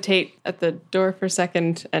like hesitate at the door for a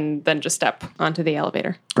second and then just step onto the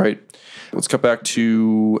elevator. Great. Let's cut back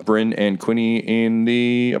to Bryn and Quinny in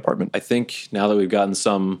the apartment. I think now that we've gotten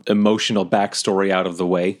some emotional backstory out of the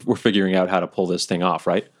way, we're figuring out how to pull this thing off,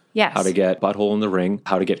 right? Yes. How to get butthole in the ring,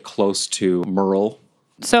 how to get close to Merle.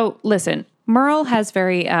 So listen, Merle has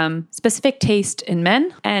very specific taste in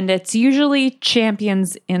men, and it's usually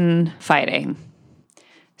champions in fighting.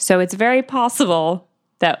 So it's very possible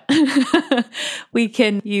that we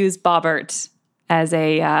can use Bobbert as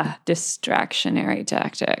a distractionary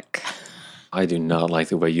tactic. I do not like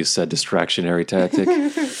the way you said distractionary tactic,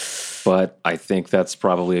 but I think that's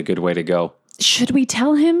probably a good way to go. Should we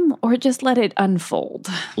tell him or just let it unfold?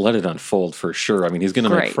 Let it unfold for sure. I mean, he's going to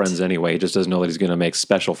make Great. friends anyway. He just doesn't know that he's going to make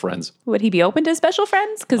special friends. Would he be open to special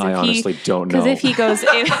friends? Because I honestly don't know. Because if he goes,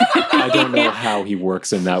 I don't know how he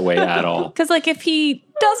works in that way at all. Because like if he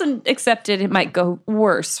doesn't accept it, it might go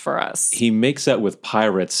worse for us. He makes out with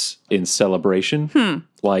pirates in Celebration.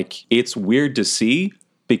 Like, it's weird to see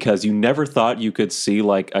because you never thought you could see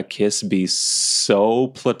like a kiss be so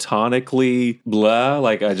platonically blah.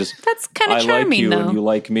 Like, That's kind I of charming, like you though. and you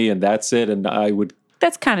like me and that's it. And I would,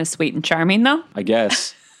 That's kind of sweet and charming, though. I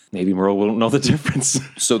guess, maybe Merle won't know the difference.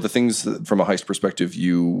 So the things that, from a heist perspective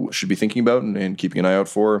you should be thinking about and keeping an eye out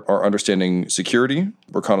for are understanding security,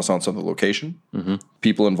 reconnaissance of the location,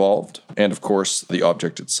 people involved, and of course the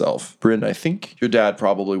object itself. Bryn, I think your dad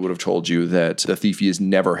probably would have told you that the thiefy is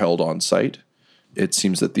never held on site. It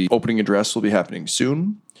seems that the opening address will be happening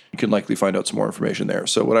soon. You can likely find out some more information there.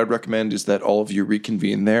 So what I'd recommend is that all of you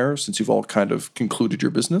reconvene there since you've all kind of concluded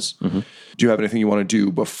your business. Do you have anything you want to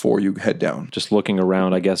do before you head down? Just looking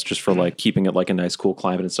around, I guess, just for like keeping it like a nice cool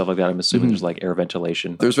climate and stuff like that. I'm assuming there's like air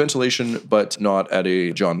ventilation. There's ventilation, but not at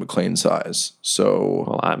a John McClane size. So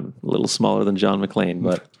Well, I'm a little smaller than John McClane,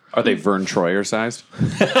 but Are they Vern Troyer sized?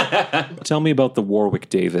 tell me about the Warwick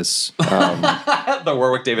Davis. The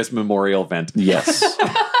Warwick Davis Memorial Vent. Yes.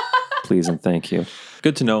 Please and thank you.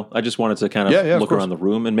 Good to know. I just wanted to kind of Yeah, of look course. around the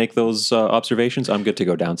room and make those observations. I'm good to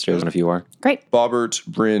go downstairs if you are. Great. Bobbert,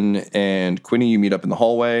 Bryn, and Quinny, you meet up in the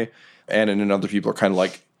hallway. Annan and other people are kind of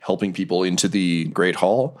like helping people into the Great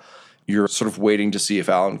Hall. You're sort of waiting to see if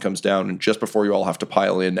Alan comes down, and just before you all have to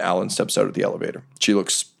pile in, Alan steps out of the elevator. She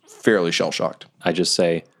looks fairly shell-shocked. I just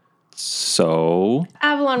say, so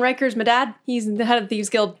Avalon Riker's my dad. He's the head of the Thieves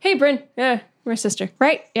Guild. Hey, Bryn. Yeah, we're a sister.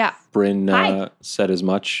 Right? Yeah. Bryn Hi. said as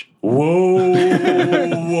much. Okay.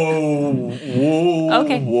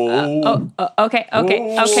 Okay.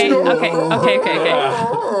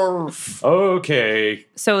 Okay.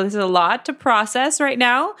 So this is a lot to process right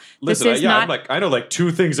now. Listen, this is not. I know like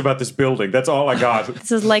two things about this building. That's all I got.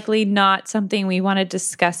 This is likely not something we want to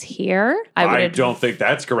discuss here. I don't think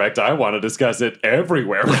that's correct. I want to discuss it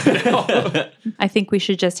everywhere right now. I think we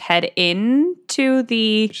should just head into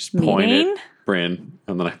the Just point meeting. at Bryn,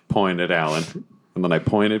 and then I point at Alan, and then I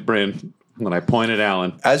point at Bryn, and then I point at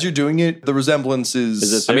Alan. As you're doing it, the resemblance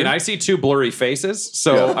is... I mean, I see two blurry faces,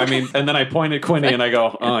 so Yeah. I mean, and then I point at Quinny and I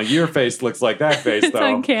go, your face looks like that face, It's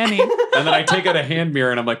though. uncanny. And then I take out a hand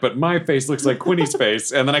mirror and I'm like, but my face looks like Quinny's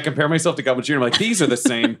face. And then I compare myself to Goblin Jr. I'm like, these are the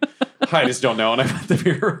same. I just don't know. And I put the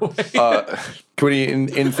mirror away. Quinny,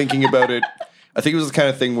 in thinking about it, I think it was the kind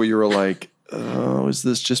of thing where you were like, oh, is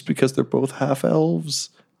this just because they're both half-elves?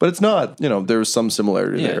 But it's not. You know, there's some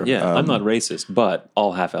similarity there. I'm not racist, but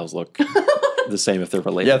all half-elves look the same if they're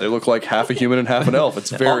related. Yeah, they look like half a human and half an elf. It's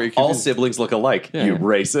very all confusing. siblings look alike, you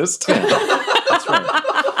racist. That's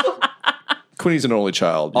right. Quinny's an only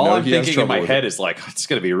child. All I'm he has thinking in trouble my with head it. is like, it's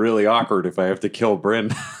going to be really awkward if I have to kill Bryn.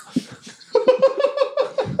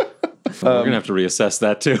 We're going to have to reassess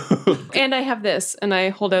that too. And I have this, and I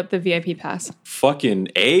hold out the VIP pass. Fucking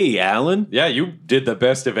A, Alan. Yeah, you did the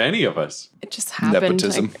best of any of us. It just happened.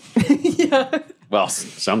 Nepotism. Well,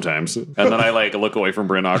 sometimes. And then I like look away from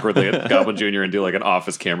Bryn awkwardly at Goblin Jr. and do like an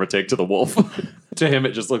office camera take to the wolf. To him,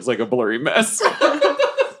 it just looks like a blurry mess.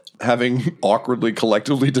 Having awkwardly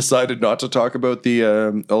collectively decided not to talk about the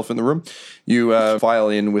elephant in the room, you file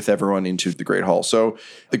in with everyone into the Great Hall. So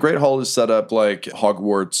the Great Hall is set up like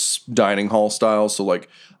Hogwarts dining hall style. So like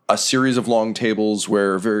a series of long tables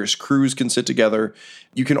where various crews can sit together.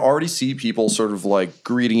 You can already see people sort of like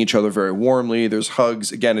greeting each other very warmly. There's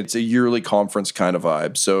hugs. Again, it's a yearly conference kind of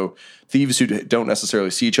vibe. So thieves who don't necessarily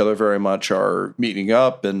see each other very much are meeting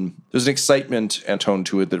up, and there's an excitement and tone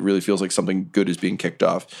to it that really feels like something good is being kicked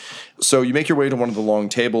off. So you make your way to one of the long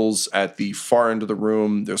tables at the far end of the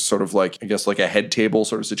room. There's sort of like, I guess, like a head table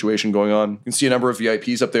sort of situation going on. You can see a number of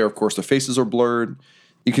VIPs up there. Of course, their faces are blurred.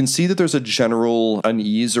 You can see that there's a general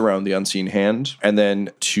unease around the unseen hand. And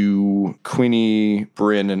then to Queenie,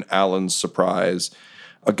 Bryn, and Alan's surprise,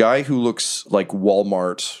 a guy who looks like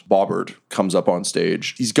Walmart Bobbert comes up on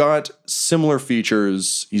stage. He's got similar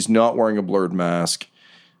features. He's not wearing a blurred mask,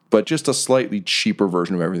 but just a slightly cheaper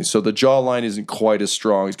version of everything. So the jawline isn't quite as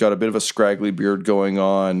strong. He's got a bit of a scraggly beard going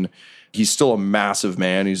on. He's still a massive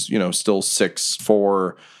man. He's, still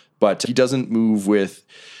 6'4", but he doesn't move with...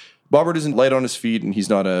 Bobbert isn't light on his feet, and he's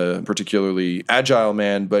not a particularly agile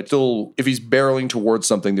man, but still, if he's barreling towards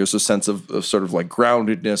something, there's a sense of sort of like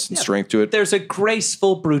groundedness and strength to it. There's a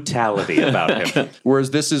graceful brutality about him.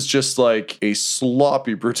 Whereas this is just like a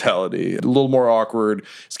sloppy brutality, a little more awkward.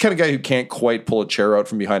 It's the kind of guy who can't quite pull a chair out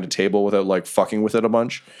from behind a table without like fucking with it a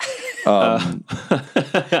bunch.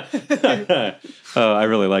 I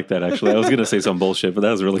really like that, actually. I was going to say some bullshit, but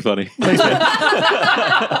that was really funny. Thanks, man.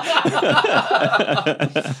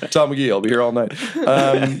 Tom McGee, I'll be here all night.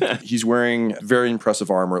 He's wearing very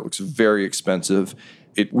impressive armor. It looks very expensive.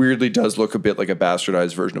 It weirdly does look a bit like a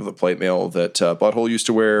bastardized version of the plate mail that Butthole used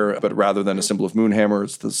to wear, but rather than a symbol of Moonhammer,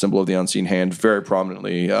 it's the symbol of the unseen hand very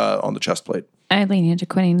prominently on the chest plate. I lean into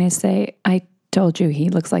Quinny and I say, I told you he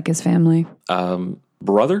looks like his family.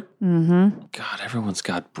 Brother? Mm-hmm. God, everyone's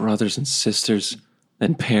got brothers and sisters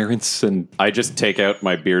and parents, and I just take out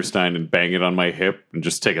my beer stein and bang it on my hip and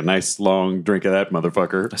just take a nice long drink of that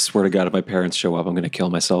motherfucker. I swear to God, if my parents show up, I'm going to kill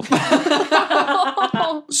myself.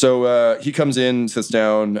 So he comes in, sits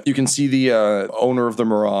down. You can see the owner of the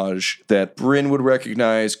Mirage that Bryn would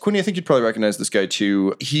recognize. Quinny, I think you'd probably recognize this guy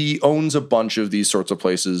too. He owns a bunch of these sorts of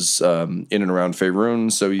places in and around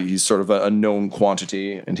Faerun, so he's sort of a known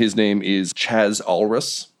quantity. And his name is Chaz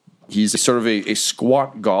Alrus. He's sort of a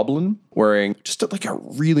squat goblin wearing just like a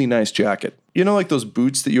really nice jacket. Like those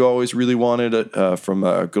boots that you always really wanted from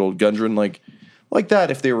good old Gundren, like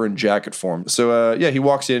that if they were in jacket form. So, he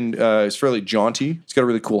walks in. He's fairly jaunty. He's got a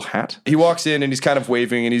really cool hat. He walks in and he's kind of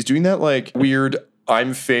waving, and he's doing that like weird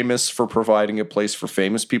I'm famous for providing a place for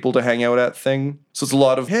famous people to hang out at thing. So it's a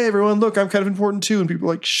lot of, hey, everyone, look, I'm kind of important too. And people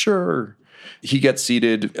are like, sure. He gets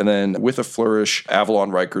seated, and then with a flourish,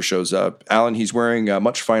 Avalon Riker shows up. Alan, he's wearing a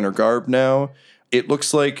much finer garb now. It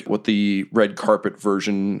looks like what the red carpet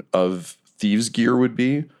version of Thieves' gear would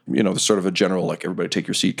be. Sort of a general, like, everybody take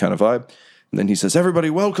your seat kind of vibe. And then he says,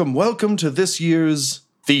 everybody, welcome to this year's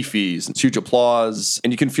Thiefies. It's huge applause.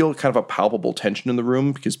 And you can feel kind of a palpable tension in the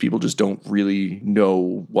room because people just don't really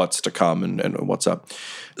know what's to come and what's up.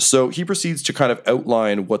 So he proceeds to kind of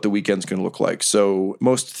outline what the weekend's going to look like. So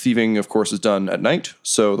most thieving, of course, is done at night.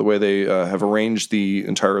 So the way they have arranged the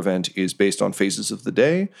entire event is based on phases of the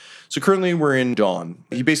day. So currently we're in dawn.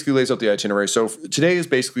 He basically lays out the itinerary. So today is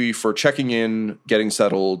basically for checking in, getting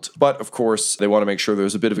settled. But of course, they want to make sure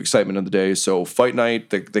there's a bit of excitement in the day. So fight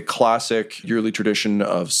night, the classic yearly tradition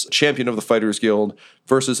of champion of the Fighters Guild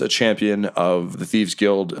versus a champion of the Thieves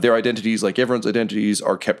Guild. Their identities, like everyone's identities,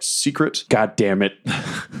 are kept secret. God damn it.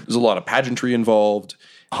 There's a lot of pageantry involved.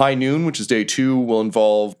 High Noon, which is day 2, will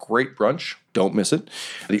involve great brunch. Don't miss it.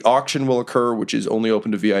 The auction will occur, which is only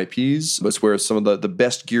open to VIPs. That's where some of the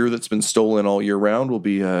best gear that's been stolen all year round will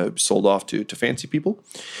be sold off to fancy people.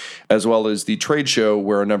 As well as the trade show,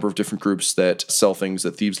 where a number of different groups that sell things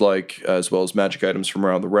that thieves like, as well as magic items from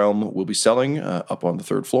around the realm, will be selling up on the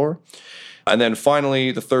 3rd floor. And then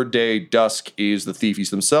finally, the 3rd day, dusk, is the Thiefies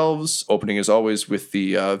themselves, opening as always with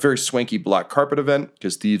the very swanky black carpet event,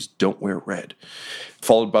 because thieves don't wear red.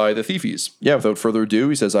 Followed by the Thiefies. Yeah, without further ado,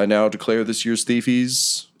 he says, I now declare this year's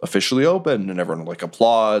Thiefies officially open, and everyone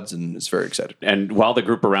applauds and is very excited. And while the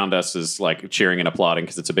group around us is cheering and applauding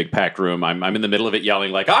because it's a big packed room, I'm in the middle of it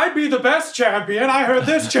yelling I'd be the best champion. I heard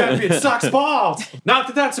this champion sucks balls. Not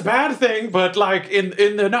that that's a bad thing, but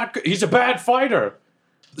he's a bad fighter.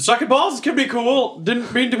 Sucking balls can be cool.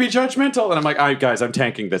 Didn't mean to be judgmental. And I'm like, guys, I'm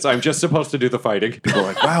tanking this. I'm just supposed to do the fighting. People are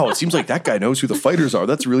like, wow, it seems like that guy knows who the fighters are.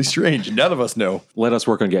 That's really strange. None of us know. Let us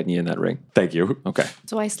work on getting you in that ring. Thank you. Okay.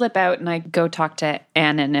 So I slip out and I go talk to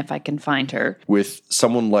Annan if I can find her. With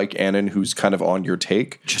someone like Annan who's kind of on your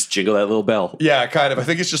take. Just jingle that little bell. Yeah, kind of. I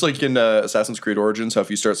think it's just like in Assassin's Creed Origins, how if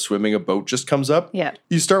you start swimming, a boat just comes up. Yeah.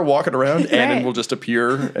 You start walking around, Right. Annan will just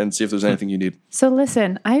appear and see if there's anything you need. So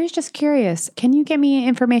listen, I was just curious. Can you get me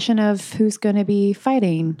information information of who's going to be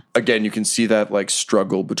fighting? Again, you can see that like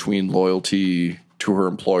struggle between loyalty to her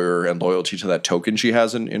employer and loyalty to that token she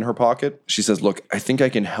has in her pocket. She says, look, I think I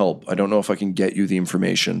can help. I don't know if I can get you the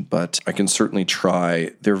information, but I can certainly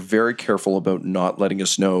try. They're very careful about not letting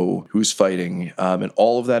us know who's fighting. And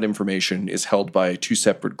all of that information is held by two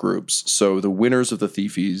separate groups. So the winners of the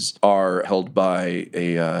Thiefies are held by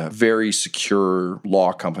a very secure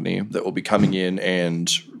law company that will be coming in and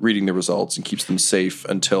reading the results and keeps them safe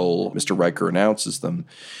until Mr. Riker announces them.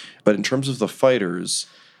 But in terms of the fighters,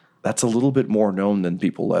 that's a little bit more known than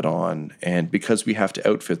people let on. And because we have to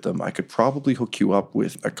outfit them, I could probably hook you up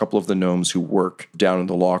with a couple of the gnomes who work down in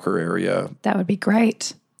the locker area. That would be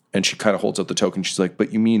great. And she kind of holds out the token. She's like,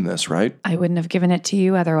 but you mean this, right? I wouldn't have given it to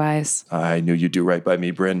you otherwise. I knew you'd do right by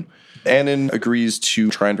me, Bryn. Annan agrees to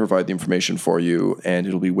try and provide the information for you, and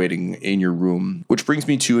it'll be waiting in your room. Which brings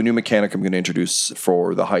me to a new mechanic I'm going to introduce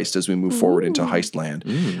for the heist as we move forward into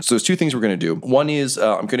Heistland. So there's two things we're going to do. One is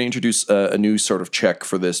I'm going to introduce a new sort of check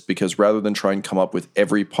for this, because rather than try and come up with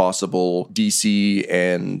every possible DC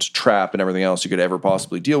and trap and everything else you could ever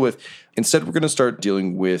possibly deal with, instead we're going to start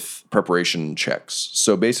dealing with preparation checks.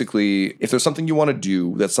 So basically, if there's something you want to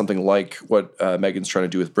do that's something like what Megan's trying to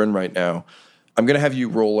do with Bryn right now, I'm going to have you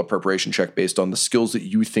roll a preparation check based on the skills that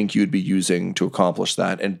you think you'd be using to accomplish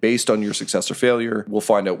that. And based on your success or failure, we'll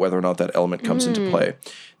find out whether or not that element comes into play.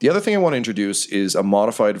 The other thing I want to introduce is a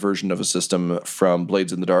modified version of a system from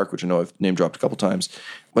Blades in the Dark, which I know I've name dropped a couple times,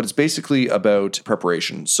 but it's basically about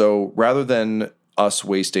preparation. So rather than us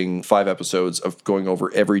wasting 5 episodes of going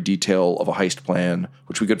over every detail of a heist plan,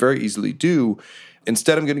 which we could very easily do,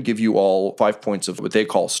 instead I'm going to give you all 5 points of what they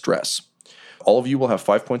call stress. All of you will have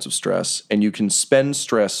 5 points of stress, and you can spend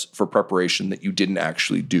stress for preparation that you didn't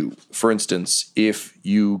actually do. For instance, if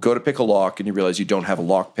you go to pick a lock and you realize you don't have a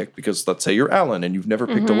lock pick because, let's say, you're Alan and you've never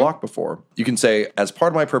picked a lock before, you can say, as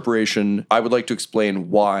part of my preparation, I would like to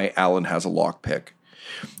explain why Alan has a lock pick.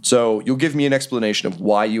 So you'll give me an explanation of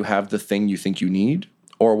why you have the thing you think you need,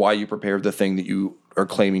 or why you prepared the thing that you are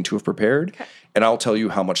claiming to have prepared, and I'll tell you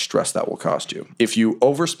how much stress that will cost you. If you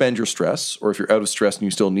overspend your stress, or if you're out of stress and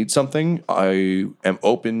you still need something, I am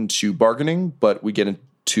open to bargaining, but we get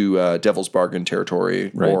into devil's bargain territory,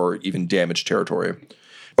 or even damage territory.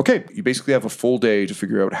 Okay, you basically have a full day to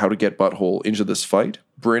figure out how to get Butthole into this fight.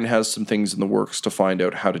 Bryn has some things in the works to find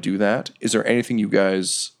out how to do that. Is there anything you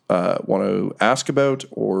guys want to ask about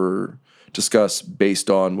or discuss based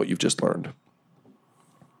on what you've just learned?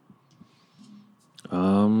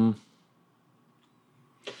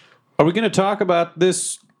 Are we going to talk about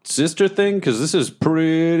this sister thing? Because this is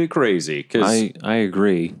pretty crazy. I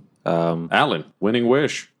agree. Alan, winning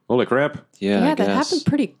wish. Holy crap. Yeah, that happened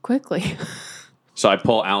pretty quickly. So I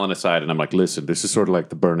pull Alan aside and I'm like, listen, this is sort of like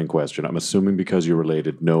the burning question. I'm assuming because you're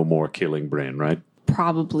related, no more killing Bryn, right?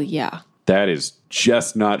 Probably, yeah. That is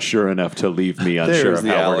just not sure enough to leave me unsure of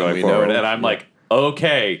how we're going forward. And I'm like,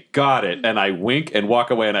 okay, got it. And I wink and walk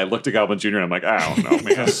away and I look to Goblin Jr. and I'm like, I don't know,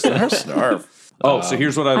 man. Snarf. Oh, so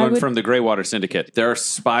here's what I learned from the Greywater Syndicate. There are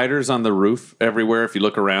spiders on the roof everywhere if you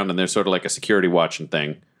look around, and there's sort of like a security watching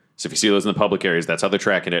thing. So if you see those in the public areas, that's how they're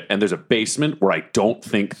tracking it. And there's a basement where I don't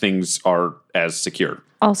think things are as secure.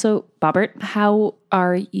 Also, Bobbert, how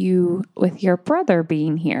are you with your brother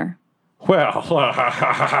being here? Well,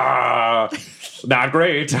 not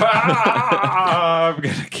great. I'm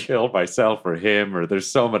going to kill myself for him, or there's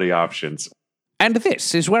so many options. And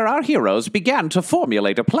this is where our heroes began to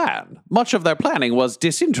formulate a plan. Much of their planning was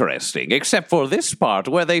disinteresting, except for this part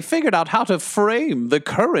where they figured out how to frame the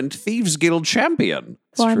current Thieves Guild champion.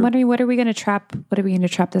 Well, I'm wondering, what are we going to trap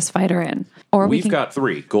this fighter in? Or We've got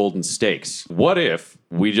 3 golden stakes. What if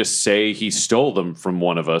we just say he stole them from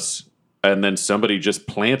one of us, and then somebody just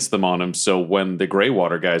plants them on him, so when the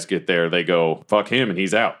Greywater guys get there, they go, fuck him, and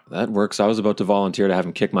he's out. That works. I was about to volunteer to have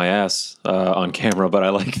him kick my ass on camera, but I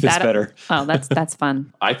like this better. Oh, that's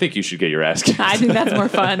fun. I think you should get your ass kicked. I think that's more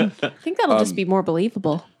fun. I think that'll just be more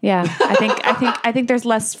believable. Yeah, I think there's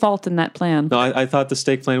less fault in that plan. No, I thought the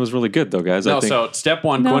stake plan was really good, though, guys. No, so step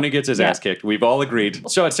 1, Quinny gets his ass kicked. We've all agreed.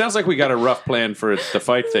 So it sounds like we got a rough plan for the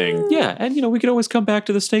fight thing. Yeah, and, we could always come back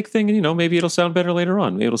to the stake thing, and, maybe it'll sound better later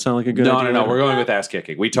on. Maybe it'll sound like a good idea. No, we're going with ass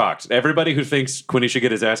kicking. We talked. Everybody who thinks Quinny should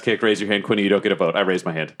get his ass kicked, raise your hand. Quinny, you don't get a vote. I raise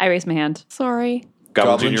my hand. I raise my hand. Sorry.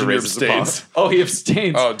 Goblin Jr. raises the paw. Oh, he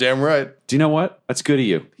abstains. Oh, damn right. Do you know what? That's good of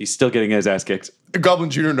you. He's still getting his ass kicked. Goblin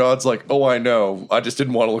Jr. nods like, oh, I know. I just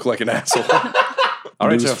didn't want to look like an asshole. All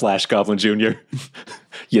right, Flash Goblin Jr.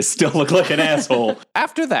 You still look like an asshole.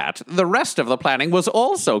 After that, the rest of the planning was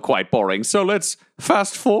also quite boring, so let's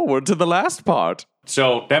fast forward to the last part.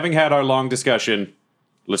 So, having had our long discussion,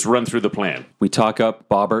 Let's run through the plan. We talk up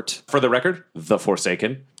Bobbert. For the record, the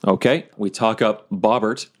Forsaken. Okay. We talk up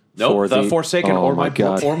Bobbert. No, for the Forsaken oh or my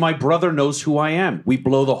God. or my brother knows who I am. We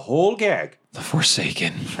blow the whole gag. The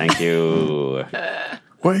Forsaken. Thank you.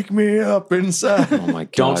 Wake me up inside. Oh my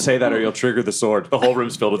God. Don't say that or you'll trigger the sword. The whole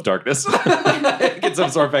room's filled with darkness. Get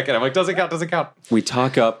some sword back in. I'm like, doesn't count. We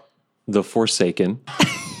talk up the Forsaken.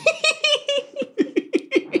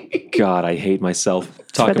 God, I hate myself.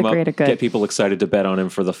 Talk for the him up, greater good. get people excited to bet on him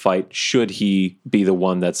for the fight, should he be the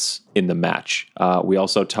one that's in the match. We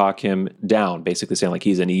also talk him down, basically saying like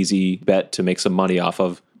he's an easy bet to make some money off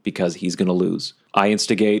of because he's going to lose. I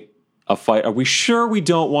instigate a fight. Are we sure we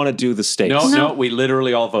don't want to do the stakes? No, we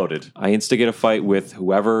literally all voted. I instigate a fight with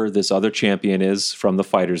whoever this other champion is from the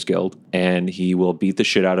Fighters Guild, and he will beat the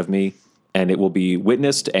shit out of me, and it will be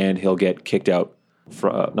witnessed, and he'll get kicked out.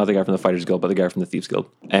 Not the guy from the Fighters Guild, but the guy from the Thieves Guild.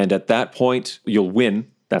 And at that point, you'll win.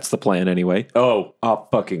 That's the plan anyway. Oh, I'll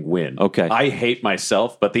fucking win. Okay. I hate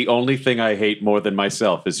myself, but the only thing I hate more than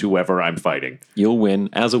myself is whoever I'm fighting. You'll win.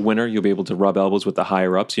 As a winner, you'll be able to rub elbows with the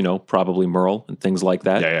higher-ups, probably Merle and things like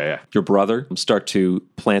that. Yeah. Your brother, start to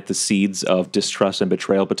plant the seeds of distrust and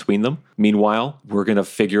betrayal between them. Meanwhile, we're going to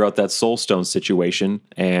figure out that Soulstone situation,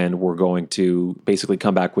 and we're going to basically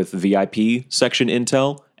come back with VIP section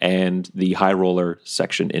intel and the high roller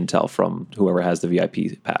section intel from whoever has the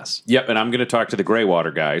VIP pass. Yep, and I'm going to talk to the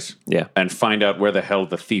Greywater guys. Yeah. And find out where the hell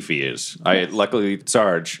the thiefy is. Luckily,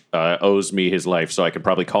 Sarge owes me his life, so I can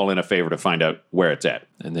probably call in a favor to find out where it's at.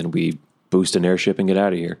 And then we boost an airship and get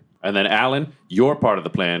out of here. And then, Alan, your part of the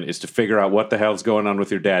plan is to figure out what the hell's going on with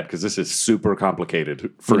your dad, because this is super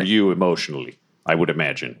complicated for you emotionally, I would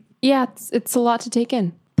imagine. Yeah, it's a lot to take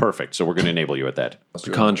in. Perfect. So we're going to enable you at that. The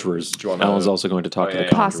Conjurers. Alan's also going to talk to the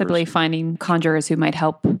Conjurers. Possibly finding conjurers who might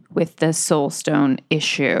help with the Soulstone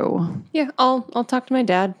issue. Yeah, I'll talk to my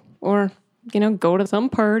dad, or go to some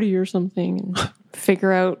party or something and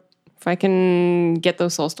figure out if I can get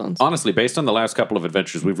those Soulstones. Honestly, based on the last couple of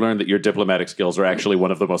adventures, we've learned that your diplomatic skills are actually one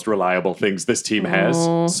of the most reliable things this team has.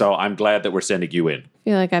 So I'm glad that we're sending you in. I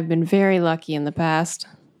feel like I've been very lucky in the past.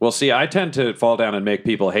 Well, see, I tend to fall down and make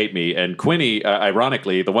people hate me. And Quinny,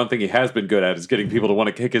 ironically, the one thing he has been good at is getting people to want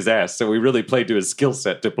to kick his ass. So we really played to his skill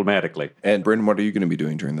set diplomatically. And Brandon, what are you going to be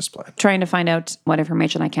doing during this plan? Trying to find out what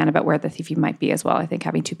information I can about where the thiefy might be as well. I think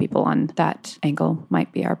having two people on that angle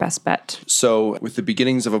might be our best bet. So, with the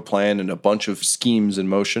beginnings of a plan and a bunch of schemes in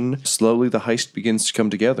motion, slowly the heist begins to come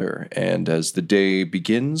together. And as the day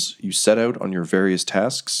begins, you set out on your various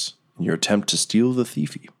tasks in your attempt to steal the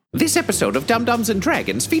thiefy. This episode of Dum-Dums and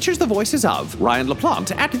Dragons features the voices of Ryan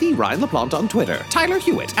LaPlante at the Ryan LaPlante on Twitter, Tyler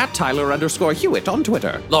Hewitt at Tyler_Hewitt on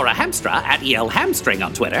Twitter, Laura Hamstra at EL Hamstring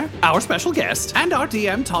on Twitter, our special guest, and our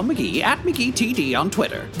DM Tom McGee at McGeeTD on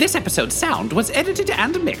Twitter. This episode's sound was edited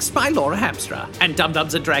and mixed by Laura Hamstra, and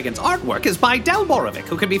Dum-Dums and Dragons artwork is by Del Borovic,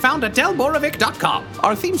 who can be found at delborovic.com.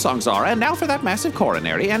 Our theme songs are And Now for That Massive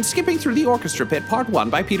Coronary and Skipping Through the Orchestra Pit Part 1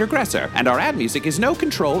 by Peter Gresser, and our ad music is No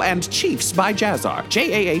Control and Chiefs by Jazzar,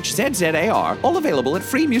 JAHZZAR, all available at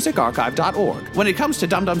freemusicarchive.org. When it comes to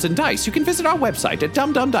Dum-Dums and Dice, you can visit our website at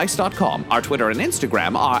dumdumdice.com. Our Twitter and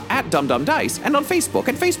Instagram are at dumdumdice, and on Facebook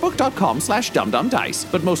at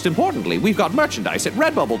facebook.com/dumdumdice. But most importantly, we've got merchandise at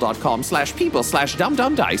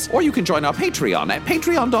redbubble.com/people/dumdumdice, or you can join our Patreon at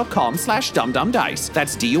patreon.com/dumdumdice.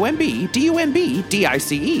 That's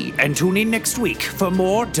DUMBDICE. And tune in next week for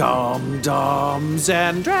more Dum-Dums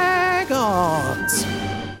and Dragons.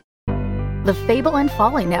 The Fable and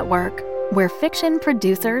Folly Network, where fiction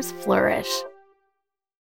producers flourish.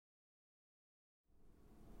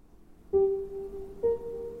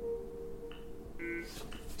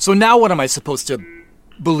 So now what am I supposed to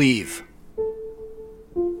believe?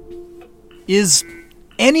 Is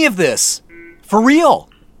any of this for real?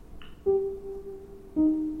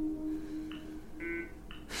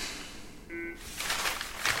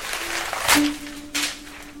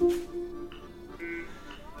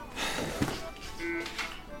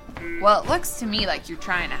 Well, it looks to me like you're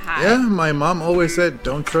trying to hide. Yeah, my mom always said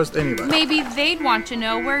don't trust anybody. Maybe they'd want to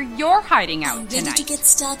know where you're hiding out tonight.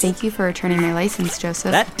 Thank you for returning my license,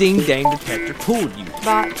 Joseph. That ding-dang detector told you.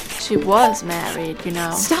 But she was married, you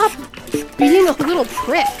know. Stop being a little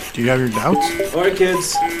prick. Do you have your doubts? All right,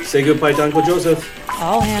 kids. Say goodbye to Uncle Joseph.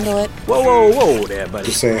 I'll handle it. Whoa there, buddy.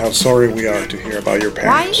 Just say how sorry we are to hear about your Why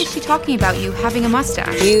parents. is she talking about you having a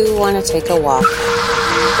mustache? You want to take a walk.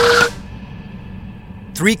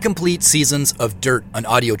 3 complete seasons of Dirt, an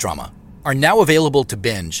audio drama, are now available to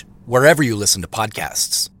binge wherever you listen to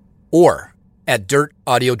podcasts or at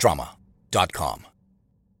dirtaudiodrama.com.